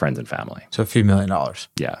friends and family. So a few $1 million.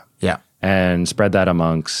 Yeah. Yeah. And spread that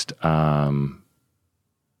amongst the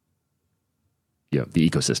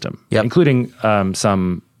ecosystem, Yep. including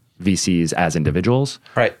some VCs as individuals.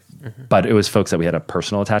 Right. But it was folks that we had a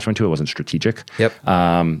personal attachment to. It wasn't strategic. Yep.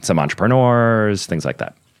 Some entrepreneurs, things like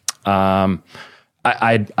that.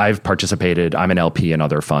 I've participated. I'm an LP in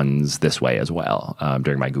other funds this way as well.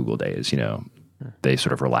 During my Google days, they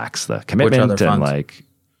sort of relax the commitment other and funds? like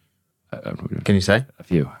Can you say? a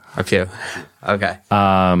few. A few. Okay.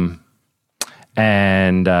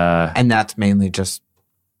 And that's mainly just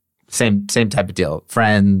same type of deal.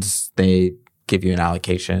 Friends, they give you an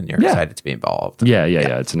allocation. You're excited to be involved. yeah.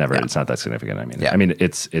 It's not that significant. Yeah. I mean,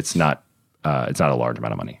 it's not a large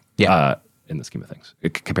amount of money. Yeah. In the scheme of things,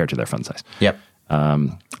 compared to their fund size. Yep.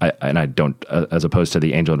 I don't, as opposed to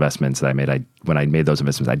the angel investments that I made, when I made those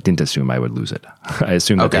investments, I didn't assume I would lose it. I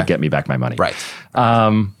assumed that they'd get me back my money. Right.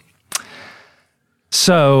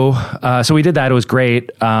 So we did that. It was great.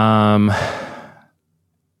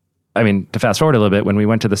 I mean, to fast forward a little bit, when we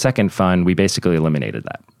went to the second fund, we basically eliminated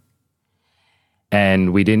that.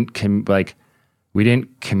 And we didn't communicate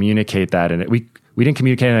that, and we didn't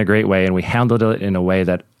communicate in a great way, and we handled it in a way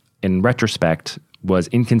that, in retrospect, was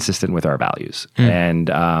inconsistent with our values, and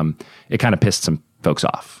it kind of pissed some folks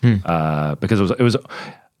off because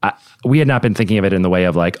we had not been thinking of it in the way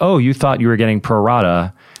of like, oh, you thought you were getting pro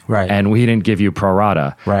rata, Right. and we didn't give you pro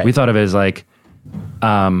rata. Right. We thought of it as like,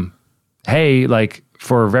 hey, like,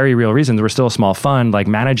 for very real reasons, we're still a small fund. Like,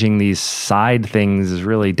 managing these side things is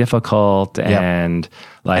really difficult, and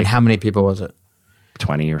like, And how many people was it?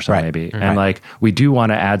 20 or so Right. maybe. Right. And like, we do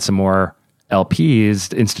want to add some more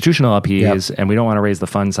LPs, institutional LPs, and we don't want to raise the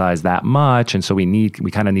fund size that much. And so we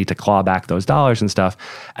kind of need to claw back those dollars and stuff.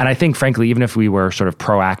 And I think, frankly, even if we were sort of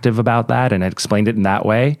proactive about that and had explained it in that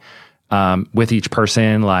way, with each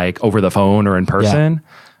person, like over the phone or in person,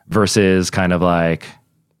 versus kind of like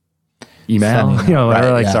email, Sending, or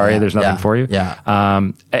right, like, yeah, sorry, yeah, there's nothing for you.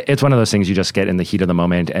 Yeah. It's one of those things you just get in the heat of the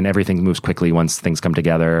moment, and everything moves quickly once things come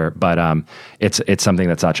together. But it's something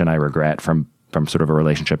that Satya and I regret from sort of a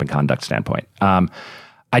relationship and conduct standpoint.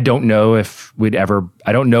 I don't know if we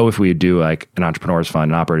would do like an entrepreneurs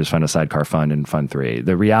fund, an operators fund, a sidecar fund, and fund 3.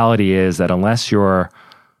 The reality is that unless you're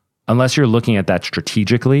looking at that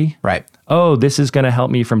strategically, Right. oh, this is going to help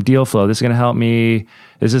me from deal flow. This is going to help me.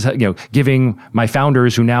 This is, giving my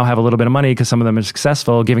founders who now have a little bit of money because some of them are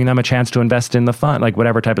successful, giving them a chance to invest in the fund, like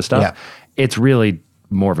whatever type of stuff. Yeah. It's really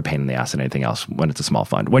more of a pain in the ass than anything else when it's a small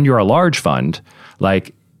fund. When you're a large fund,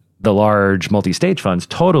 like the large multi-stage funds,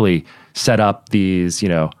 totally set up these,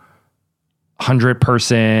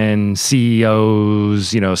 100-person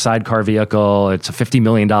CEOs, sidecar vehicle. It's a $50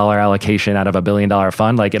 million allocation out of $1 billion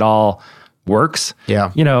fund. Like, it all works.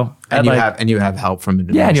 Yeah. And you have help from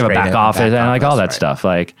an and you have a back administrative office and like all that right. stuff.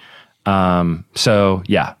 Like, so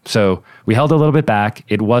we held a little bit back.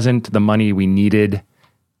 It wasn't the money we needed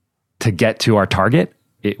to get to our target.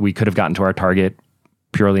 We could have gotten to our target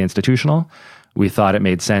purely institutional. We thought it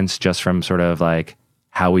made sense just from sort of like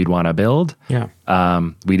how we'd want to build. Yeah.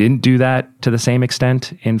 We didn't do that to the same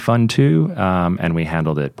extent in Fund 2, and we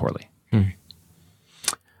handled it poorly.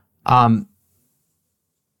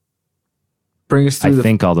 Bring us I through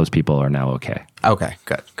think all those people are now okay. Okay,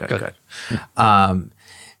 good.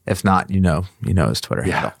 If not, his Twitter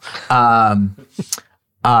handle.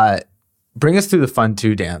 Bring us through the Fund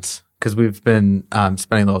 2 dance, because we've been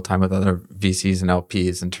spending a little time with other VCs and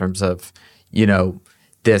LPs in terms of,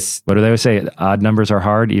 this. What do they always say? Odd numbers are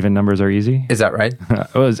hard, even numbers are easy. Is that right?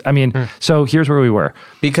 So here's where we were.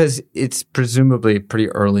 Because it's presumably pretty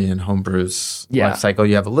early in Homebrew's life cycle.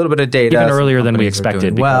 You have a little bit of data. Even earlier than we companies are doing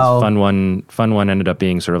expected, because well. Fund one ended up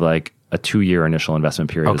being sort of like a 2-year initial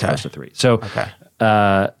investment period as opposed to 3. So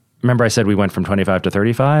remember I said we went from 25 to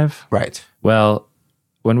 35? Right. Well,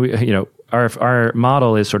 when we, our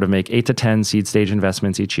model is sort of make 8 to 10 seed stage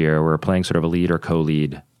investments each year. We're playing sort of a lead or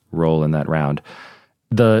co-lead role in that round.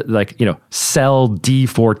 Cell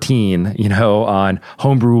D14, on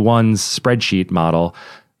Homebrew One's spreadsheet model,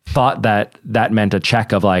 thought that meant a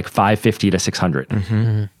check of like 550 to 600.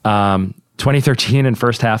 2013 and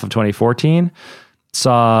first half of 2014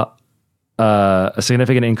 saw a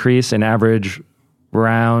significant increase in average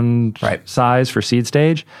round size for seed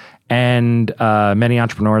stage. And many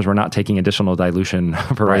entrepreneurs were not taking additional dilution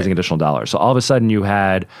for raising additional dollars. So all of a sudden you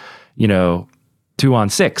had, 2 on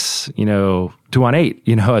 6, 2 on 8,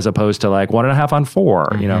 as opposed to like 1.5 on 4,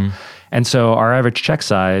 And so our average check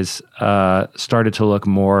size started to look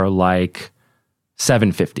more like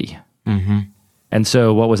 750. And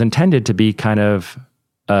so what was intended to be kind of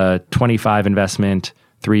a 25 investment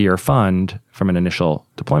 3-year fund from an initial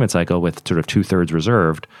deployment cycle with sort of 2/3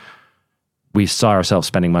 reserved, we saw ourselves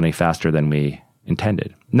spending money faster than we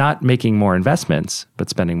intended. Not making more investments, but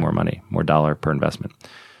spending more money, more dollar per investment.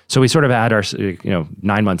 So we sort of had our,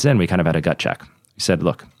 9 months in, we kind of had a gut check. We said,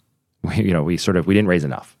 look, we didn't raise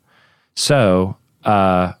enough. So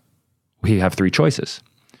we have 3 choices.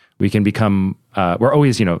 We can become, we're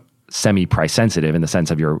always, semi-price sensitive in the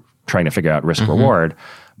sense of you're trying to figure out risk reward,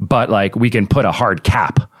 but like we can put a hard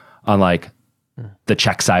cap on like the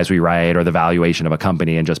check size we write or the valuation of a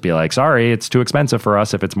company and just be like, sorry, it's too expensive for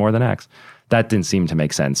us if it's more than X. That didn't seem to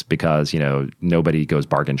make sense because, nobody goes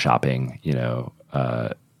bargain shopping,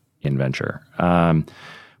 in venture.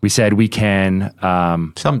 We said we can...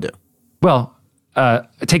 Some do. Well,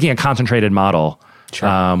 taking a concentrated model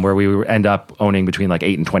Sure. where we end up owning between like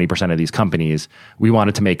 8 and 20% of these companies, we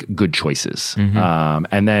wanted to make good choices.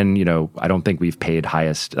 And then, I don't think we've paid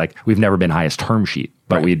highest, like we've never been highest term sheet,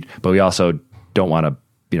 but we also don't want to,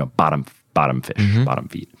 bottom fish, bottom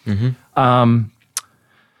feed.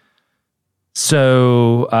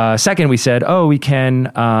 So second, we said, we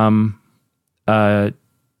can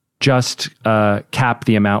just cap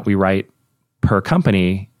the amount we write per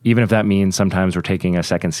company, even if that means sometimes we're taking a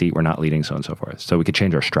second seat, we're not leading, so on and so forth. So we could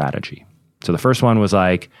change our strategy. So the first one was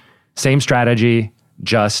like, same strategy,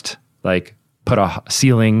 just like put a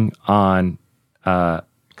ceiling on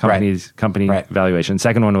company valuation.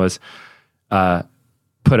 Second one was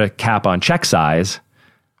put a cap on check size,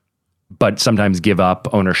 but sometimes give up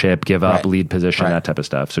ownership, give up lead position, that type of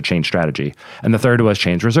stuff. So change strategy. And the third was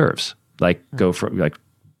change reserves. Like go for like,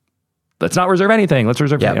 let's not reserve anything. Let's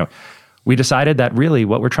reserve, We decided that really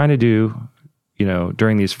what we're trying to do,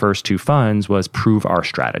 during these first 2 funds was prove our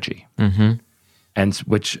strategy. And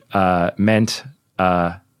which meant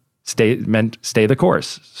stay the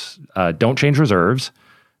course. Don't change reserves.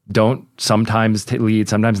 Don't sometimes lead,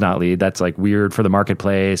 sometimes not lead. That's like weird for the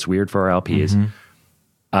marketplace, weird for our LPs.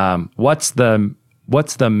 What's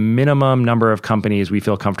the minimum number of companies we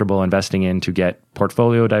feel comfortable investing in to get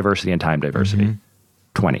portfolio diversity and time diversity?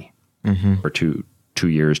 20 or 2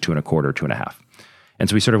 years, 2.25, 2.5. And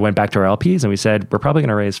so we sort of went back to our LPs and we said, we're probably going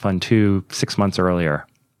to raise fund 2 6 months earlier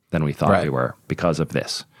than we thought we were because of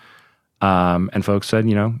this. And folks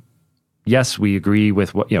said, yes, we agree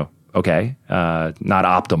with what, okay, not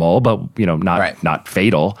optimal, but, not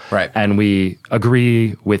fatal. Right. And we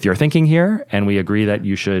agree with your thinking here, and we agree that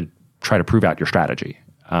you should try to prove out your strategy.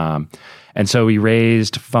 And so we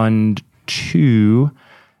raised fund 2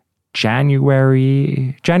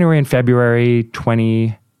 January and February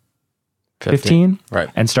 2015,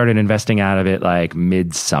 and started investing out of it like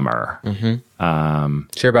midsummer. So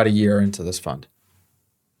you're about a year into this fund.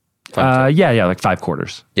 Like 5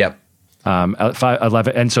 quarters. Yep.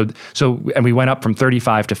 11, and we went up from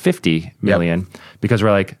 35 to 50 million because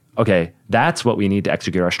we're like, okay, that's what we need to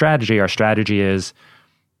execute our strategy. Our strategy is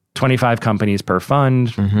 25 companies per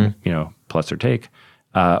fund, plus or take,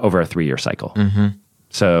 over a 3-year cycle.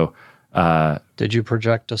 So, did you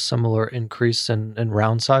project a similar increase in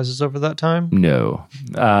round sizes over that time? No.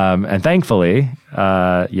 And thankfully,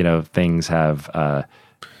 things have,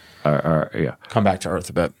 come back to earth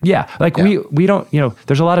a bit. Yeah. Like we don't,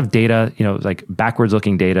 there's a lot of data, like backwards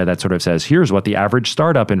looking data that sort of says, here's what the average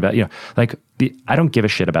startup I don't give a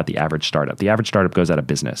shit about the average startup. The average startup goes out of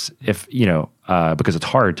business if, because it's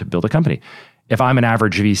hard to build a company. If I'm an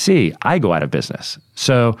average VC, I go out of business.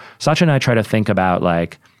 So Satya and I try to think about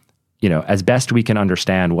as best we can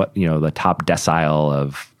understand what, the top decile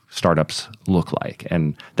of startups look like.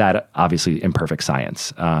 And that obviously imperfect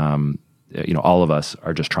science. All of us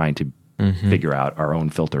are just trying to figure out our own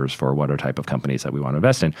filters for what are type of companies that we want to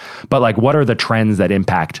invest in. But what are the trends that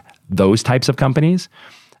impact those types of companies?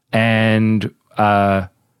 And what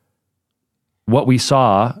we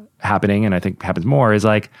saw happening, and I think happens more, is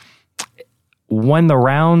when the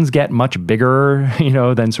rounds get much bigger,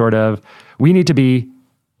 than sort of, we need to be,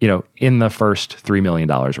 in the first $3 million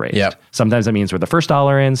raised. Yep. Sometimes that means we're the first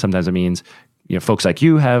dollar in. Sometimes it means, folks like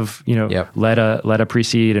you have, led a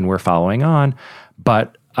pre-seed and we're following on.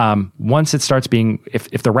 But once it starts being,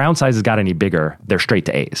 if the round size has got any bigger, they're straight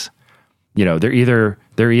to A's. They're either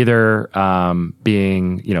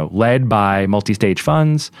being, led by multi-stage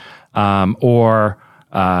funds or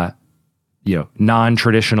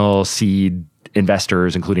non-traditional seed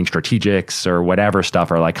investors, including strategics or whatever stuff,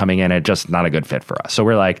 are coming in and just not a good fit for us. So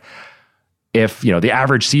we're like, if the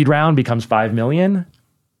average seed round becomes 5 million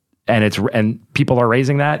and people are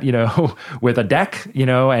raising that, with a deck,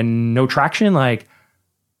 and no traction, I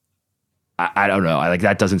don't know.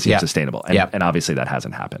 That doesn't seem sustainable. And obviously that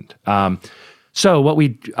hasn't happened. So what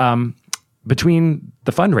we between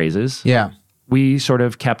the fundraises, Yeah. we sort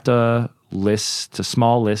of kept a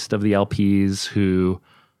small list of the LPs who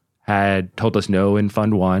had told us no in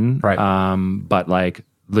Fund 1, Right. But like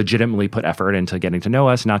legitimately put effort into getting to know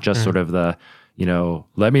us, not just sort of the,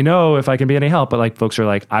 let me know if I can be any help, but like folks are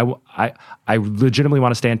like, I legitimately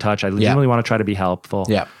want to stay in touch. I legitimately want to try to be helpful.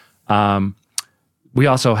 Yeah. We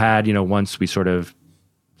also had, once we sort of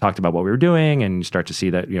talked about what we were doing and you start to see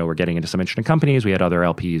that, we're getting into some interesting companies, we had other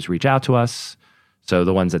LPs reach out to us. So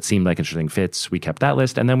the ones that seemed like interesting fits, we kept that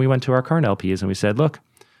list. And then we went to our current LPs and we said, look,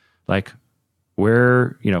 like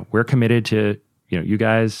we're committed to, you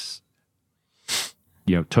guys,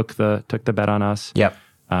 took the bet on us. Yep.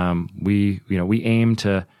 We aim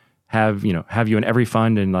to have you in every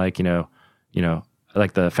fund, and like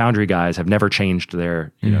like the Foundry guys have never changed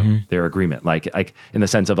their their agreement, like in the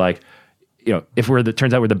sense of like, if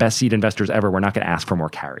turns out we're the best seed investors ever, we're not going to ask for more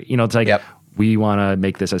carry. It's like, we want to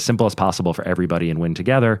make this as simple as possible for everybody and win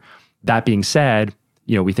together. That being said,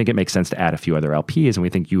 we think it makes sense to add a few other LPs, and we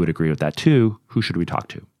think you would agree with that too. Who should we talk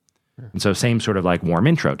to? And so same sort of like warm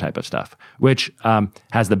intro type of stuff, which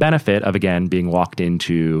has the benefit of, again, being walked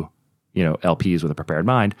into, LPs with a prepared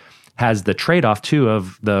mind, has the trade-off too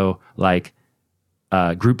of, though, like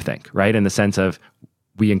groupthink, right? In the sense of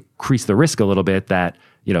we increase the risk a little bit that,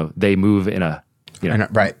 they move in a, in a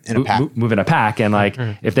pack. Move in a pack. And like,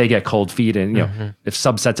 if they get cold feet and, if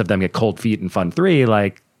subsets of them get cold feet in Fund 3,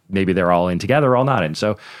 like maybe they're all in together or all not in.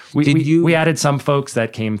 So we added some folks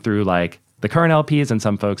that came through like the current LPs and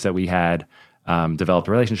some folks that we had developed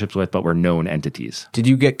relationships with, but were known entities. Did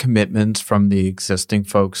you get commitments from the existing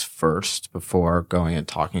folks first before going and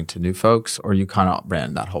talking to new folks, or you kind of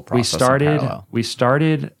ran that whole process in parallel? We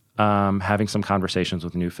started having some conversations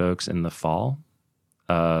with new folks in the fall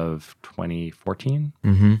of 2014,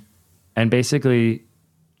 and basically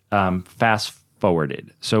fast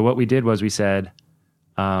forwarded. So what we did was we said,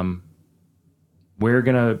 we're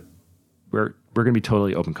gonna be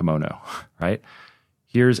totally open kimono, right?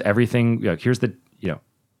 Here's everything. Here's the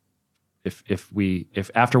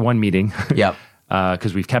if after one meeting,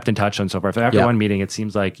 because we've kept in touch and so forth. After one meeting, it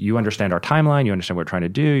seems like you understand our timeline, you understand what we're trying to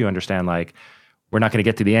do, you understand like we're not going to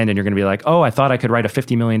get to the end and you're going to be like, oh, I thought I could write a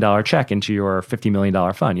 $50 million check into your $50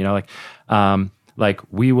 million fund. Like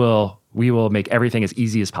we will make everything as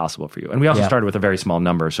easy as possible for you. And we also started with a very small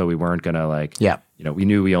number, so we weren't going to like, we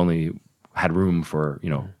knew we only had room for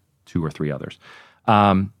 2 or 3 others.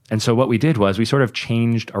 And so what we did was we sort of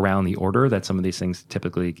changed around the order that some of these things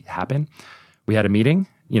typically happen. We had a meeting,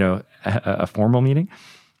 a formal meeting.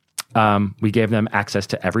 We gave them access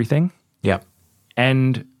to everything.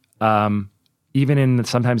 And even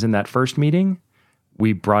sometimes in that first meeting,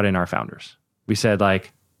 we brought in our founders. We said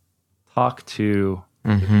like, talk to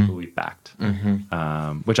the people we backed,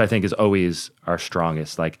 which I think is always our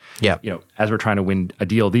strongest. Like, as we're trying to win a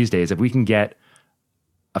deal these days, if we can get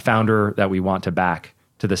a founder that we want to back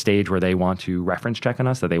to the stage where they want to reference check on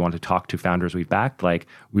us, that they want to talk to founders we've backed, like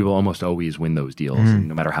we will almost always win those deals,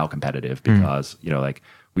 no matter how competitive, because like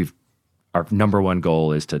our number one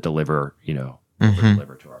goal is to deliver,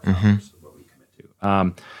 deliver to our founders what we commit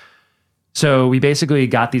to. So we basically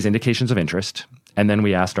got these indications of interest, and then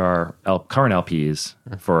we asked our current LPs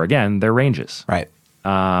for, again, their ranges. Right.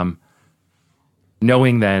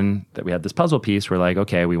 Knowing then that we had this puzzle piece, we're like,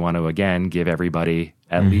 okay, we want to, again, give everybody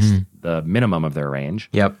at least the minimum of their range.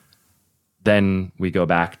 Then we go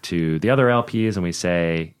back to the other LPs and we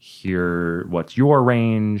say, here, what's your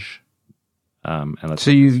range? And let's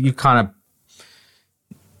so you kind of,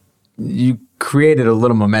 you created a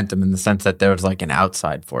little momentum in the sense that there was like an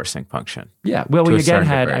outside forcing function. Yeah. Well, we again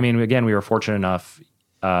had, degree. We were fortunate enough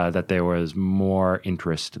that there was more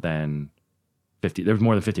interest than there was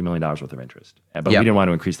more than $50 million worth of interest, but we didn't want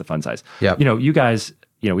to increase the fund size. You guys,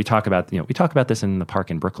 we talk about this in the park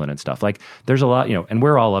in Brooklyn and stuff. Like there's a lot, and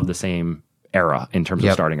we're all of the same era in terms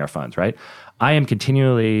of starting our funds, right? I am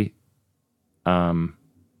continually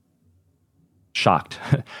shocked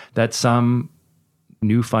that some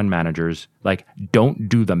new fund managers like don't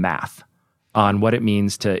do the math on what it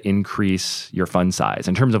means to increase your fund size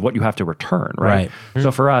in terms of what you have to return, right?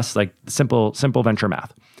 So for us, like simple venture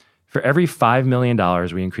math, for every $5 million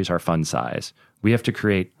we increase our fund size, we have to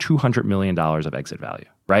create $200 million of exit value,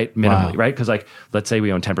 right? Minimally, right? Because like, let's say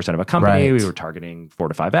we own 10% of a company, we were targeting 4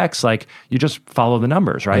 to 5x, like you just follow the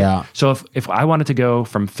numbers, right? So if I wanted to go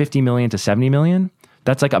from 50 million to 70 million,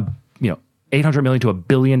 that's like $800 million to $1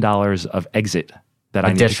 billion of exit that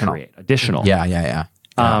I need to create. Additional.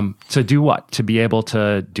 To do what? To be able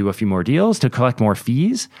to do a few more deals, to collect more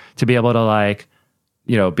fees, to be able to like,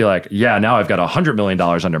 be like, now I've got $100 million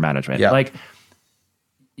under management. Like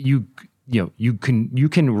you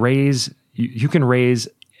can raise you can raise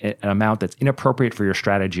an amount that's inappropriate for your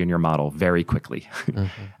strategy and your model very quickly.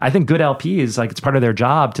 I think good LPs, like, it's part of their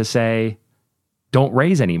job to say, don't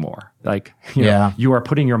raise anymore. Like, you know, you are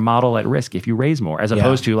putting your model at risk if you raise more, as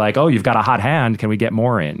opposed to like, oh, you've got a hot hand, can we get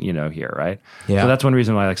more in, you know, here, right? So that's one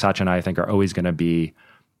reason why, like, Satya and I think are always going to be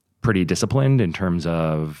pretty disciplined in terms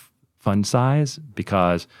of fund size,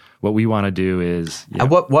 because what we want to do is, at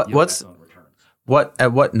what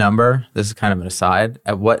number, this is kind of an aside,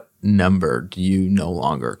 at what number do you no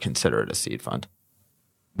longer consider it a seed fund?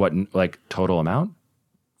 What, like, total amount?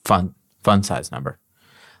 Fund size number.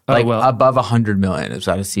 Like, above 100 million, is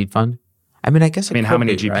that a seed fund? I mean, I guess it how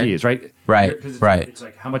many GPs, right? Right. It's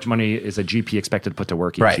like, how much money is a GP expected to put to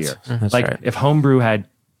work each year? That's like, right. if Homebrew had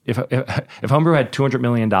 $200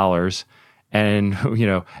 million, and, you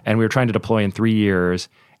know, and we were trying to deploy in 3 years,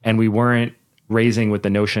 and we weren't raising with the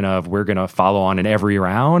notion of we're going to follow on in every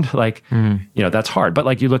round, like, you know, that's hard. But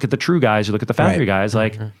like, you look at the true guys, you look at the Foundry guys,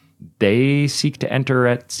 like, they seek to enter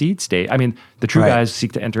at seed stage. I mean, the true guys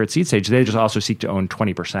seek to enter at seed stage. They just also seek to own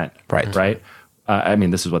 20%. Right. I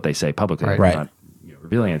mean, this is what they say publicly. They're not, you know,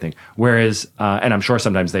 revealing anything. Whereas, and I'm sure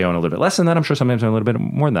sometimes they own a little bit less than that. I'm sure sometimes they own a little bit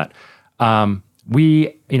more than that.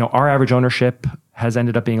 We, you know, our average ownership has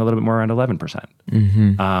ended up being a little bit more around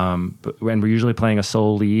 11%. But when we're usually playing a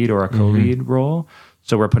sole lead or a co-lead role,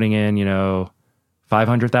 so we're putting in, you know,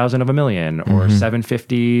 500,000 of $1 million, or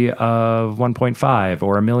 750 of 1.5,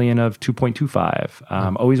 or $1 million of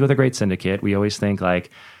 2.25. Always with a great syndicate. We always think, like,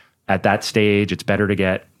 at that stage, it's better to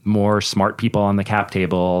get more smart people on the cap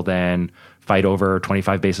table than fight over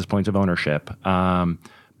 25 basis points of ownership.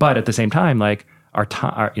 But at the same time, like, our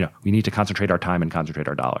time, you know, we need to concentrate our time and concentrate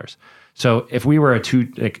our dollars. So if we were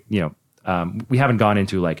we haven't gone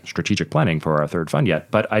into, like, strategic planning for our third fund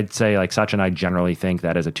yet, but I'd say, like, Satya and I generally think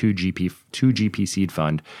that as a 2 GP seed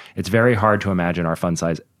fund, it's very hard to imagine our fund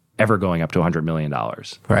size ever going up to $100 million.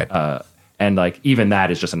 Right. And, like, even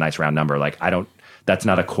that is just a nice round number. Like, that's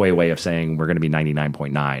not a coy way of saying we're going to be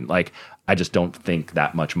 99.9. Like, I just don't think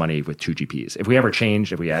that much money with 2 GPs. If we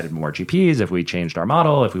added more GPs, if we changed our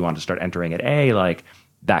model, if we wanted to start entering at A, like,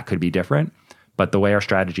 that could be different. But the way our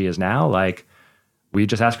strategy is now, like, we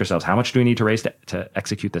just ask ourselves, how much do we need to raise to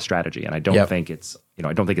execute this strategy? And I don't think it's, you know,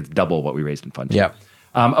 I don't think it's double what we raised in Fund 2.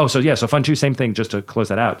 So Fund 2, same thing, just to close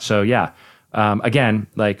that out. So again,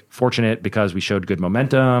 like, fortunate because we showed good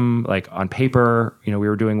momentum. Like, on paper, you know, we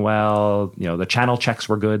were doing well. You know, the channel checks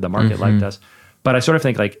were good. The market liked us. But I sort of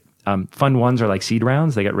think, like, Fund 1s are like seed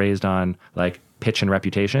rounds. They get raised on, like, pitch and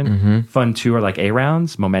reputation. Fund 2 are like A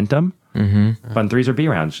rounds, momentum. Fund 3s are B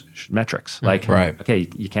rounds, metrics. Like, okay,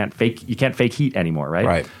 you can't fake heat anymore,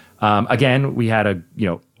 right? Again, we had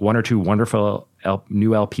one or two wonderful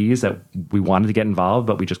new LPs that we wanted to get involved,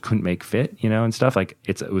 but we just couldn't make fit, you know, and stuff. Like,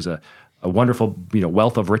 it was a wonderful, you know,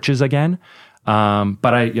 wealth of riches again.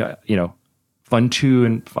 But Fund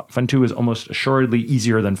 2 is almost assuredly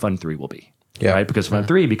easier than Fund 3 will be. Right? Because Fund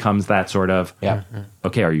 3 becomes that sort of,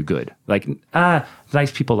 okay, are you good? Like,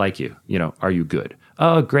 nice people like you, you know, are you good?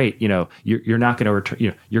 Oh, great. You know, you're not going to return, you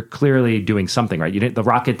know, you're clearly doing something, right? The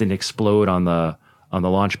rocket didn't explode on the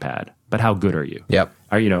launch pad, but how good are you?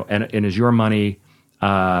 Are, you know, and is your money,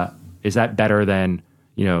 is that better than,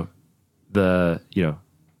 you know, the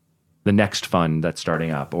next fund that's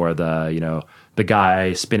starting up, or the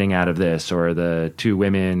guy spinning out of this, or the two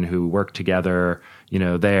women who work together, you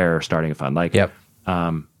know, they're starting a fund. Like,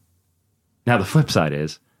 now the flip side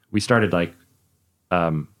is we started, like,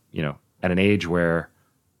 you know, at an age where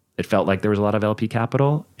it felt like there was a lot of LP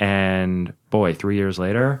capital, and boy, 3 years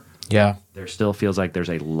later, there still feels like there's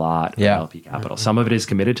a lot of LP capital. Some of it is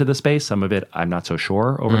committed to the space. Some of it, I'm not so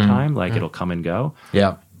sure over time, like it'll come and go.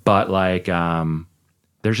 But, like,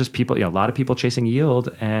 there's just people, you know, a lot of people chasing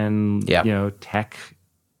yield, and, you know, tech,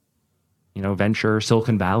 you know, venture,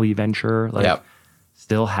 Silicon Valley venture, like,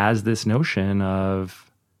 still has this notion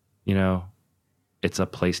of, you know, it's a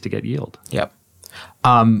place to get yield.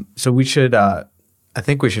 So we should, I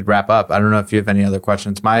think we should wrap up. I don't know if you have any other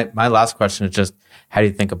questions. My last question is just, how do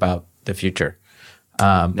you think about the future?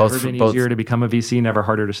 Never been easier to become a VC, never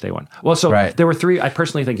harder to stay one. Well, so there were three. I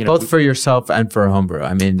personally think, you know, both for yourself and for Homebrew.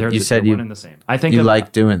 I mean, you said you one and the same. I think you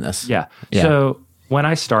like doing this. So when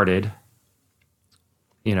I started,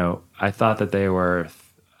 you know, I thought that they were.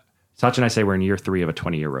 Satya and I say we're in year 3 of a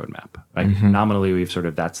 20-year roadmap. Like, nominally,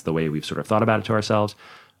 that's the way we've sort of thought about it to ourselves.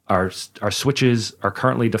 Our switches are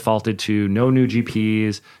currently defaulted to no new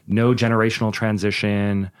GPs, no generational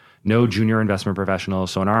transition, no junior investment professionals.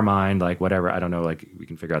 So in our mind, like, whatever, I don't know, like, we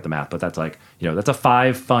can figure out the math, but that's, like, you know, that's a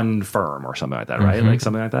 5-fund firm or something like that, right? Like,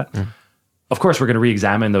 something like that. of course, we're going to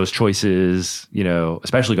re-examine those choices,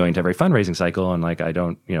 especially going to every fundraising cycle. And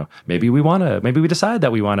maybe we decide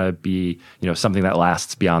that we want to be, something that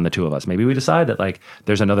lasts beyond the two of us. Maybe we decide that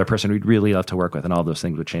there's another person we'd really love to work with, and all those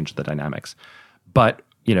things would change the dynamics. But,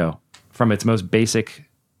 from its most basic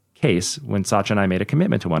case, when Satya and I made a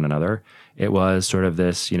commitment to one another, it was sort of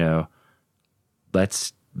this,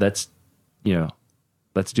 let's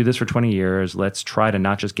do this for 20 years. Let's try to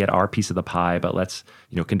not just get our piece of the pie, but let's,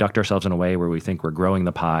 conduct ourselves in a way where we think we're growing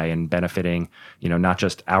the pie and benefiting, not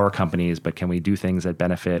just our companies, but can we do things that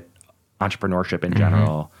benefit entrepreneurship in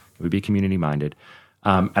general? Can we be community minded?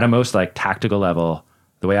 At a most tactical level,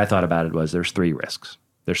 the way I thought about it was there's 3 risks.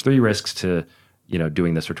 There's 3 risks to,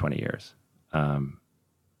 doing this for 20 years,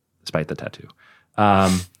 despite the tattoo.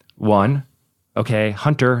 One, okay,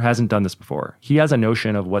 Hunter hasn't done this before. He has a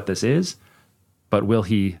notion of what this is, but will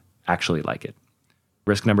he actually like it?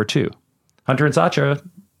 Risk number 2, Hunter and Satya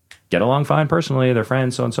get along fine personally, they're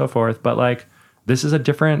friends, so on and so forth, but this is a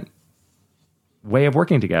different way of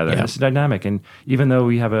working together. Yeah. This is dynamic. And even though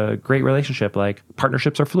we have a great relationship,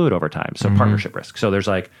 partnerships are fluid over time. So partnership risk. So there's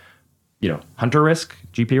Hunter risk,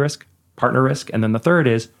 GP risk, partner risk. And then the third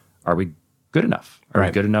is, are we good enough? Are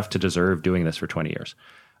we good enough to deserve doing this for 20 years?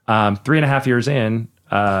 3.5 years in,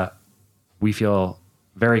 we feel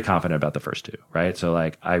very confident about the first 2, right? So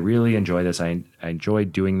I really enjoy this. I enjoy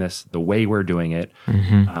doing this the way we're doing it.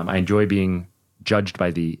 I enjoy being judged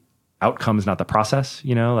by the outcomes, not the process.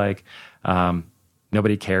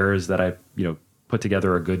 Nobody cares that I, put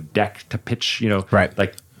together a good deck to pitch,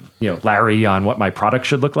 Larry on what my product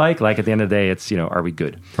should look like. At the end of the day, it's, are we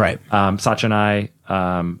good? Right. Satya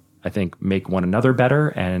and I think make one another better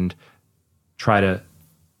and try to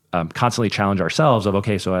constantly challenge ourselves of,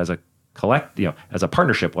 okay, so as a as a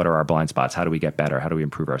partnership, what are our blind spots? How do we get better? How do we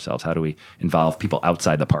improve ourselves? How do we involve people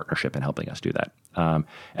outside the partnership in helping us do that?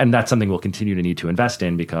 And that's something we'll continue to need to invest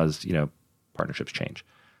in because, partnerships change.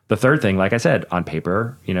 The third thing, like I said, on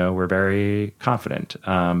paper, we're very confident.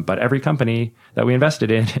 But every company that we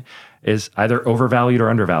invested in is either overvalued or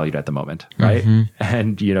undervalued at the moment, right?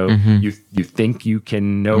 And, you think you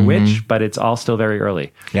can know which, but it's all still very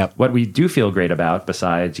early. Yep. What we do feel great about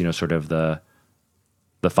besides, sort of the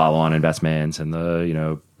follow-on investments and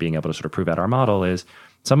the, being able to sort of prove out our model is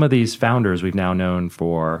some of these founders we've now known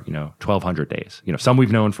for, 1,200 days. Some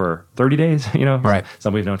we've known for 30 days, right.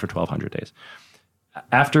 Some we've known for 1,200 days.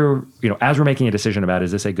 After, as we're making a decision about,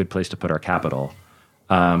 is this a good place to put our capital?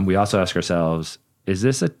 We also ask ourselves, is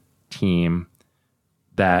this a team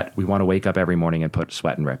that we want to wake up every morning and put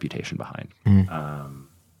sweat and reputation behind?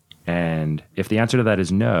 And if the answer to that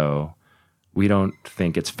is no, we don't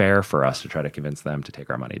think it's fair for us to try to convince them to take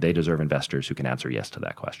our money. They deserve investors who can answer yes to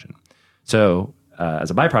that question. So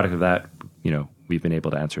as a byproduct of that, we've been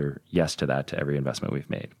able to answer yes to that to every investment we've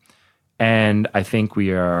made. And I think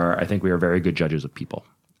we are very good judges of people.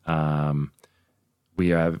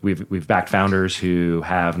 We've backed founders who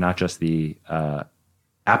have not just the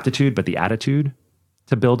aptitude, but the attitude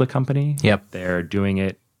to build a company. Yep. They're doing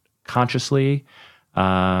it consciously.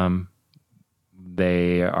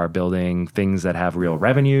 They are building things that have real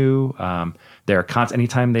revenue. They're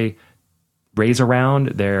anytime they raise a round,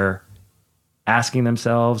 they're asking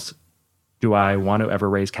themselves, do I want to ever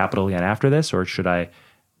raise capital again after this? Or should I,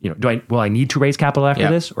 will I need to raise capital after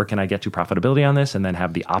this? Or can I get to profitability on this and then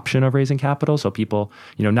have the option of raising capital? So people,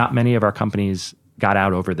 not many of our companies got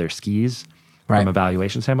out over their skis from a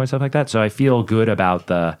valuation standpoint, stuff like that. So I feel good about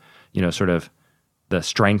the, sort of the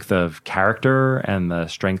strength of character and the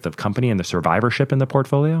strength of company and the survivorship in the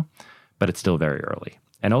portfolio, but it's still very early.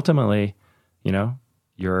 And ultimately,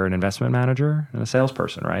 you're an investment manager and a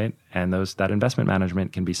salesperson, right? And that investment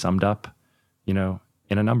management can be summed up, in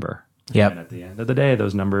a number. Yep. And at the end of the day,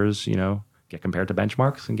 those numbers, get compared to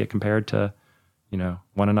benchmarks and get compared to,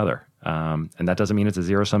 one another. And that doesn't mean it's a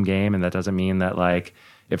zero-sum game. And that doesn't mean that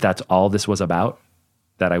if that's all this was about,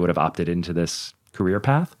 that I would have opted into this career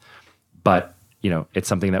path. But, it's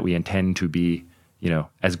something that we intend to be,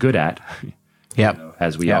 as good at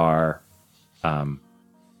as we are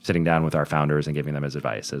sitting down with our founders and giving them as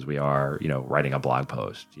advice, as we are, writing a blog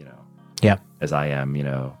post, as I am,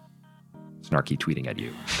 snarky tweeting at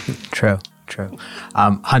you. True.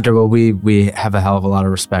 Hunter, well, we have a hell of a lot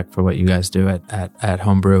of respect for what you guys do at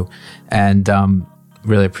Homebrew, and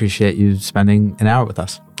really appreciate you spending an hour with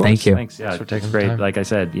us. Thank you. Thanks. Yeah, it's great. Time. Like I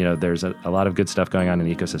said, there's a lot of good stuff going on in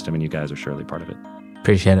the ecosystem, and you guys are surely part of it.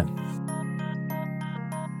 Appreciate it.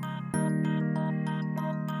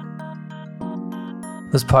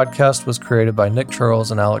 This podcast was created by Nick Charles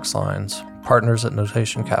and Alex Lines, partners at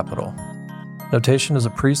Notation Capital. Notation is a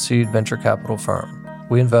pre-seed venture capital firm.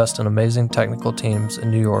 we invest in amazing technical teams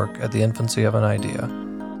in New York at the infancy of an idea.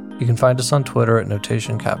 You can find us on Twitter at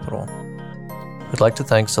Notation Capital. We'd like to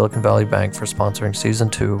thank Silicon Valley Bank for sponsoring Season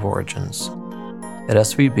 2 of Origins. At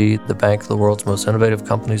SVB, the bank of the world's most innovative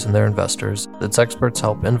companies and their investors, its experts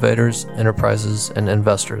help innovators, enterprises, and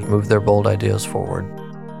investors move their bold ideas forward.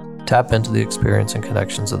 Tap into the experience and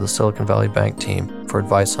connections of the Silicon Valley Bank team for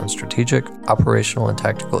advice on strategic, operational, and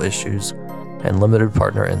tactical issues and limited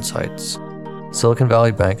partner insights. Silicon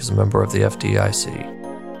Valley Bank is a member of the FDIC.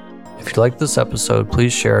 If you liked this episode,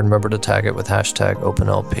 please share and remember to tag it with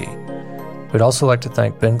 #OpenLP. We'd also like to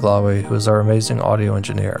thank Ben Glawe, who is our amazing audio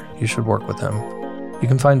engineer. You should work with him. You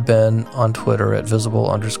can find Ben on Twitter at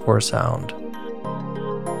visible_sound.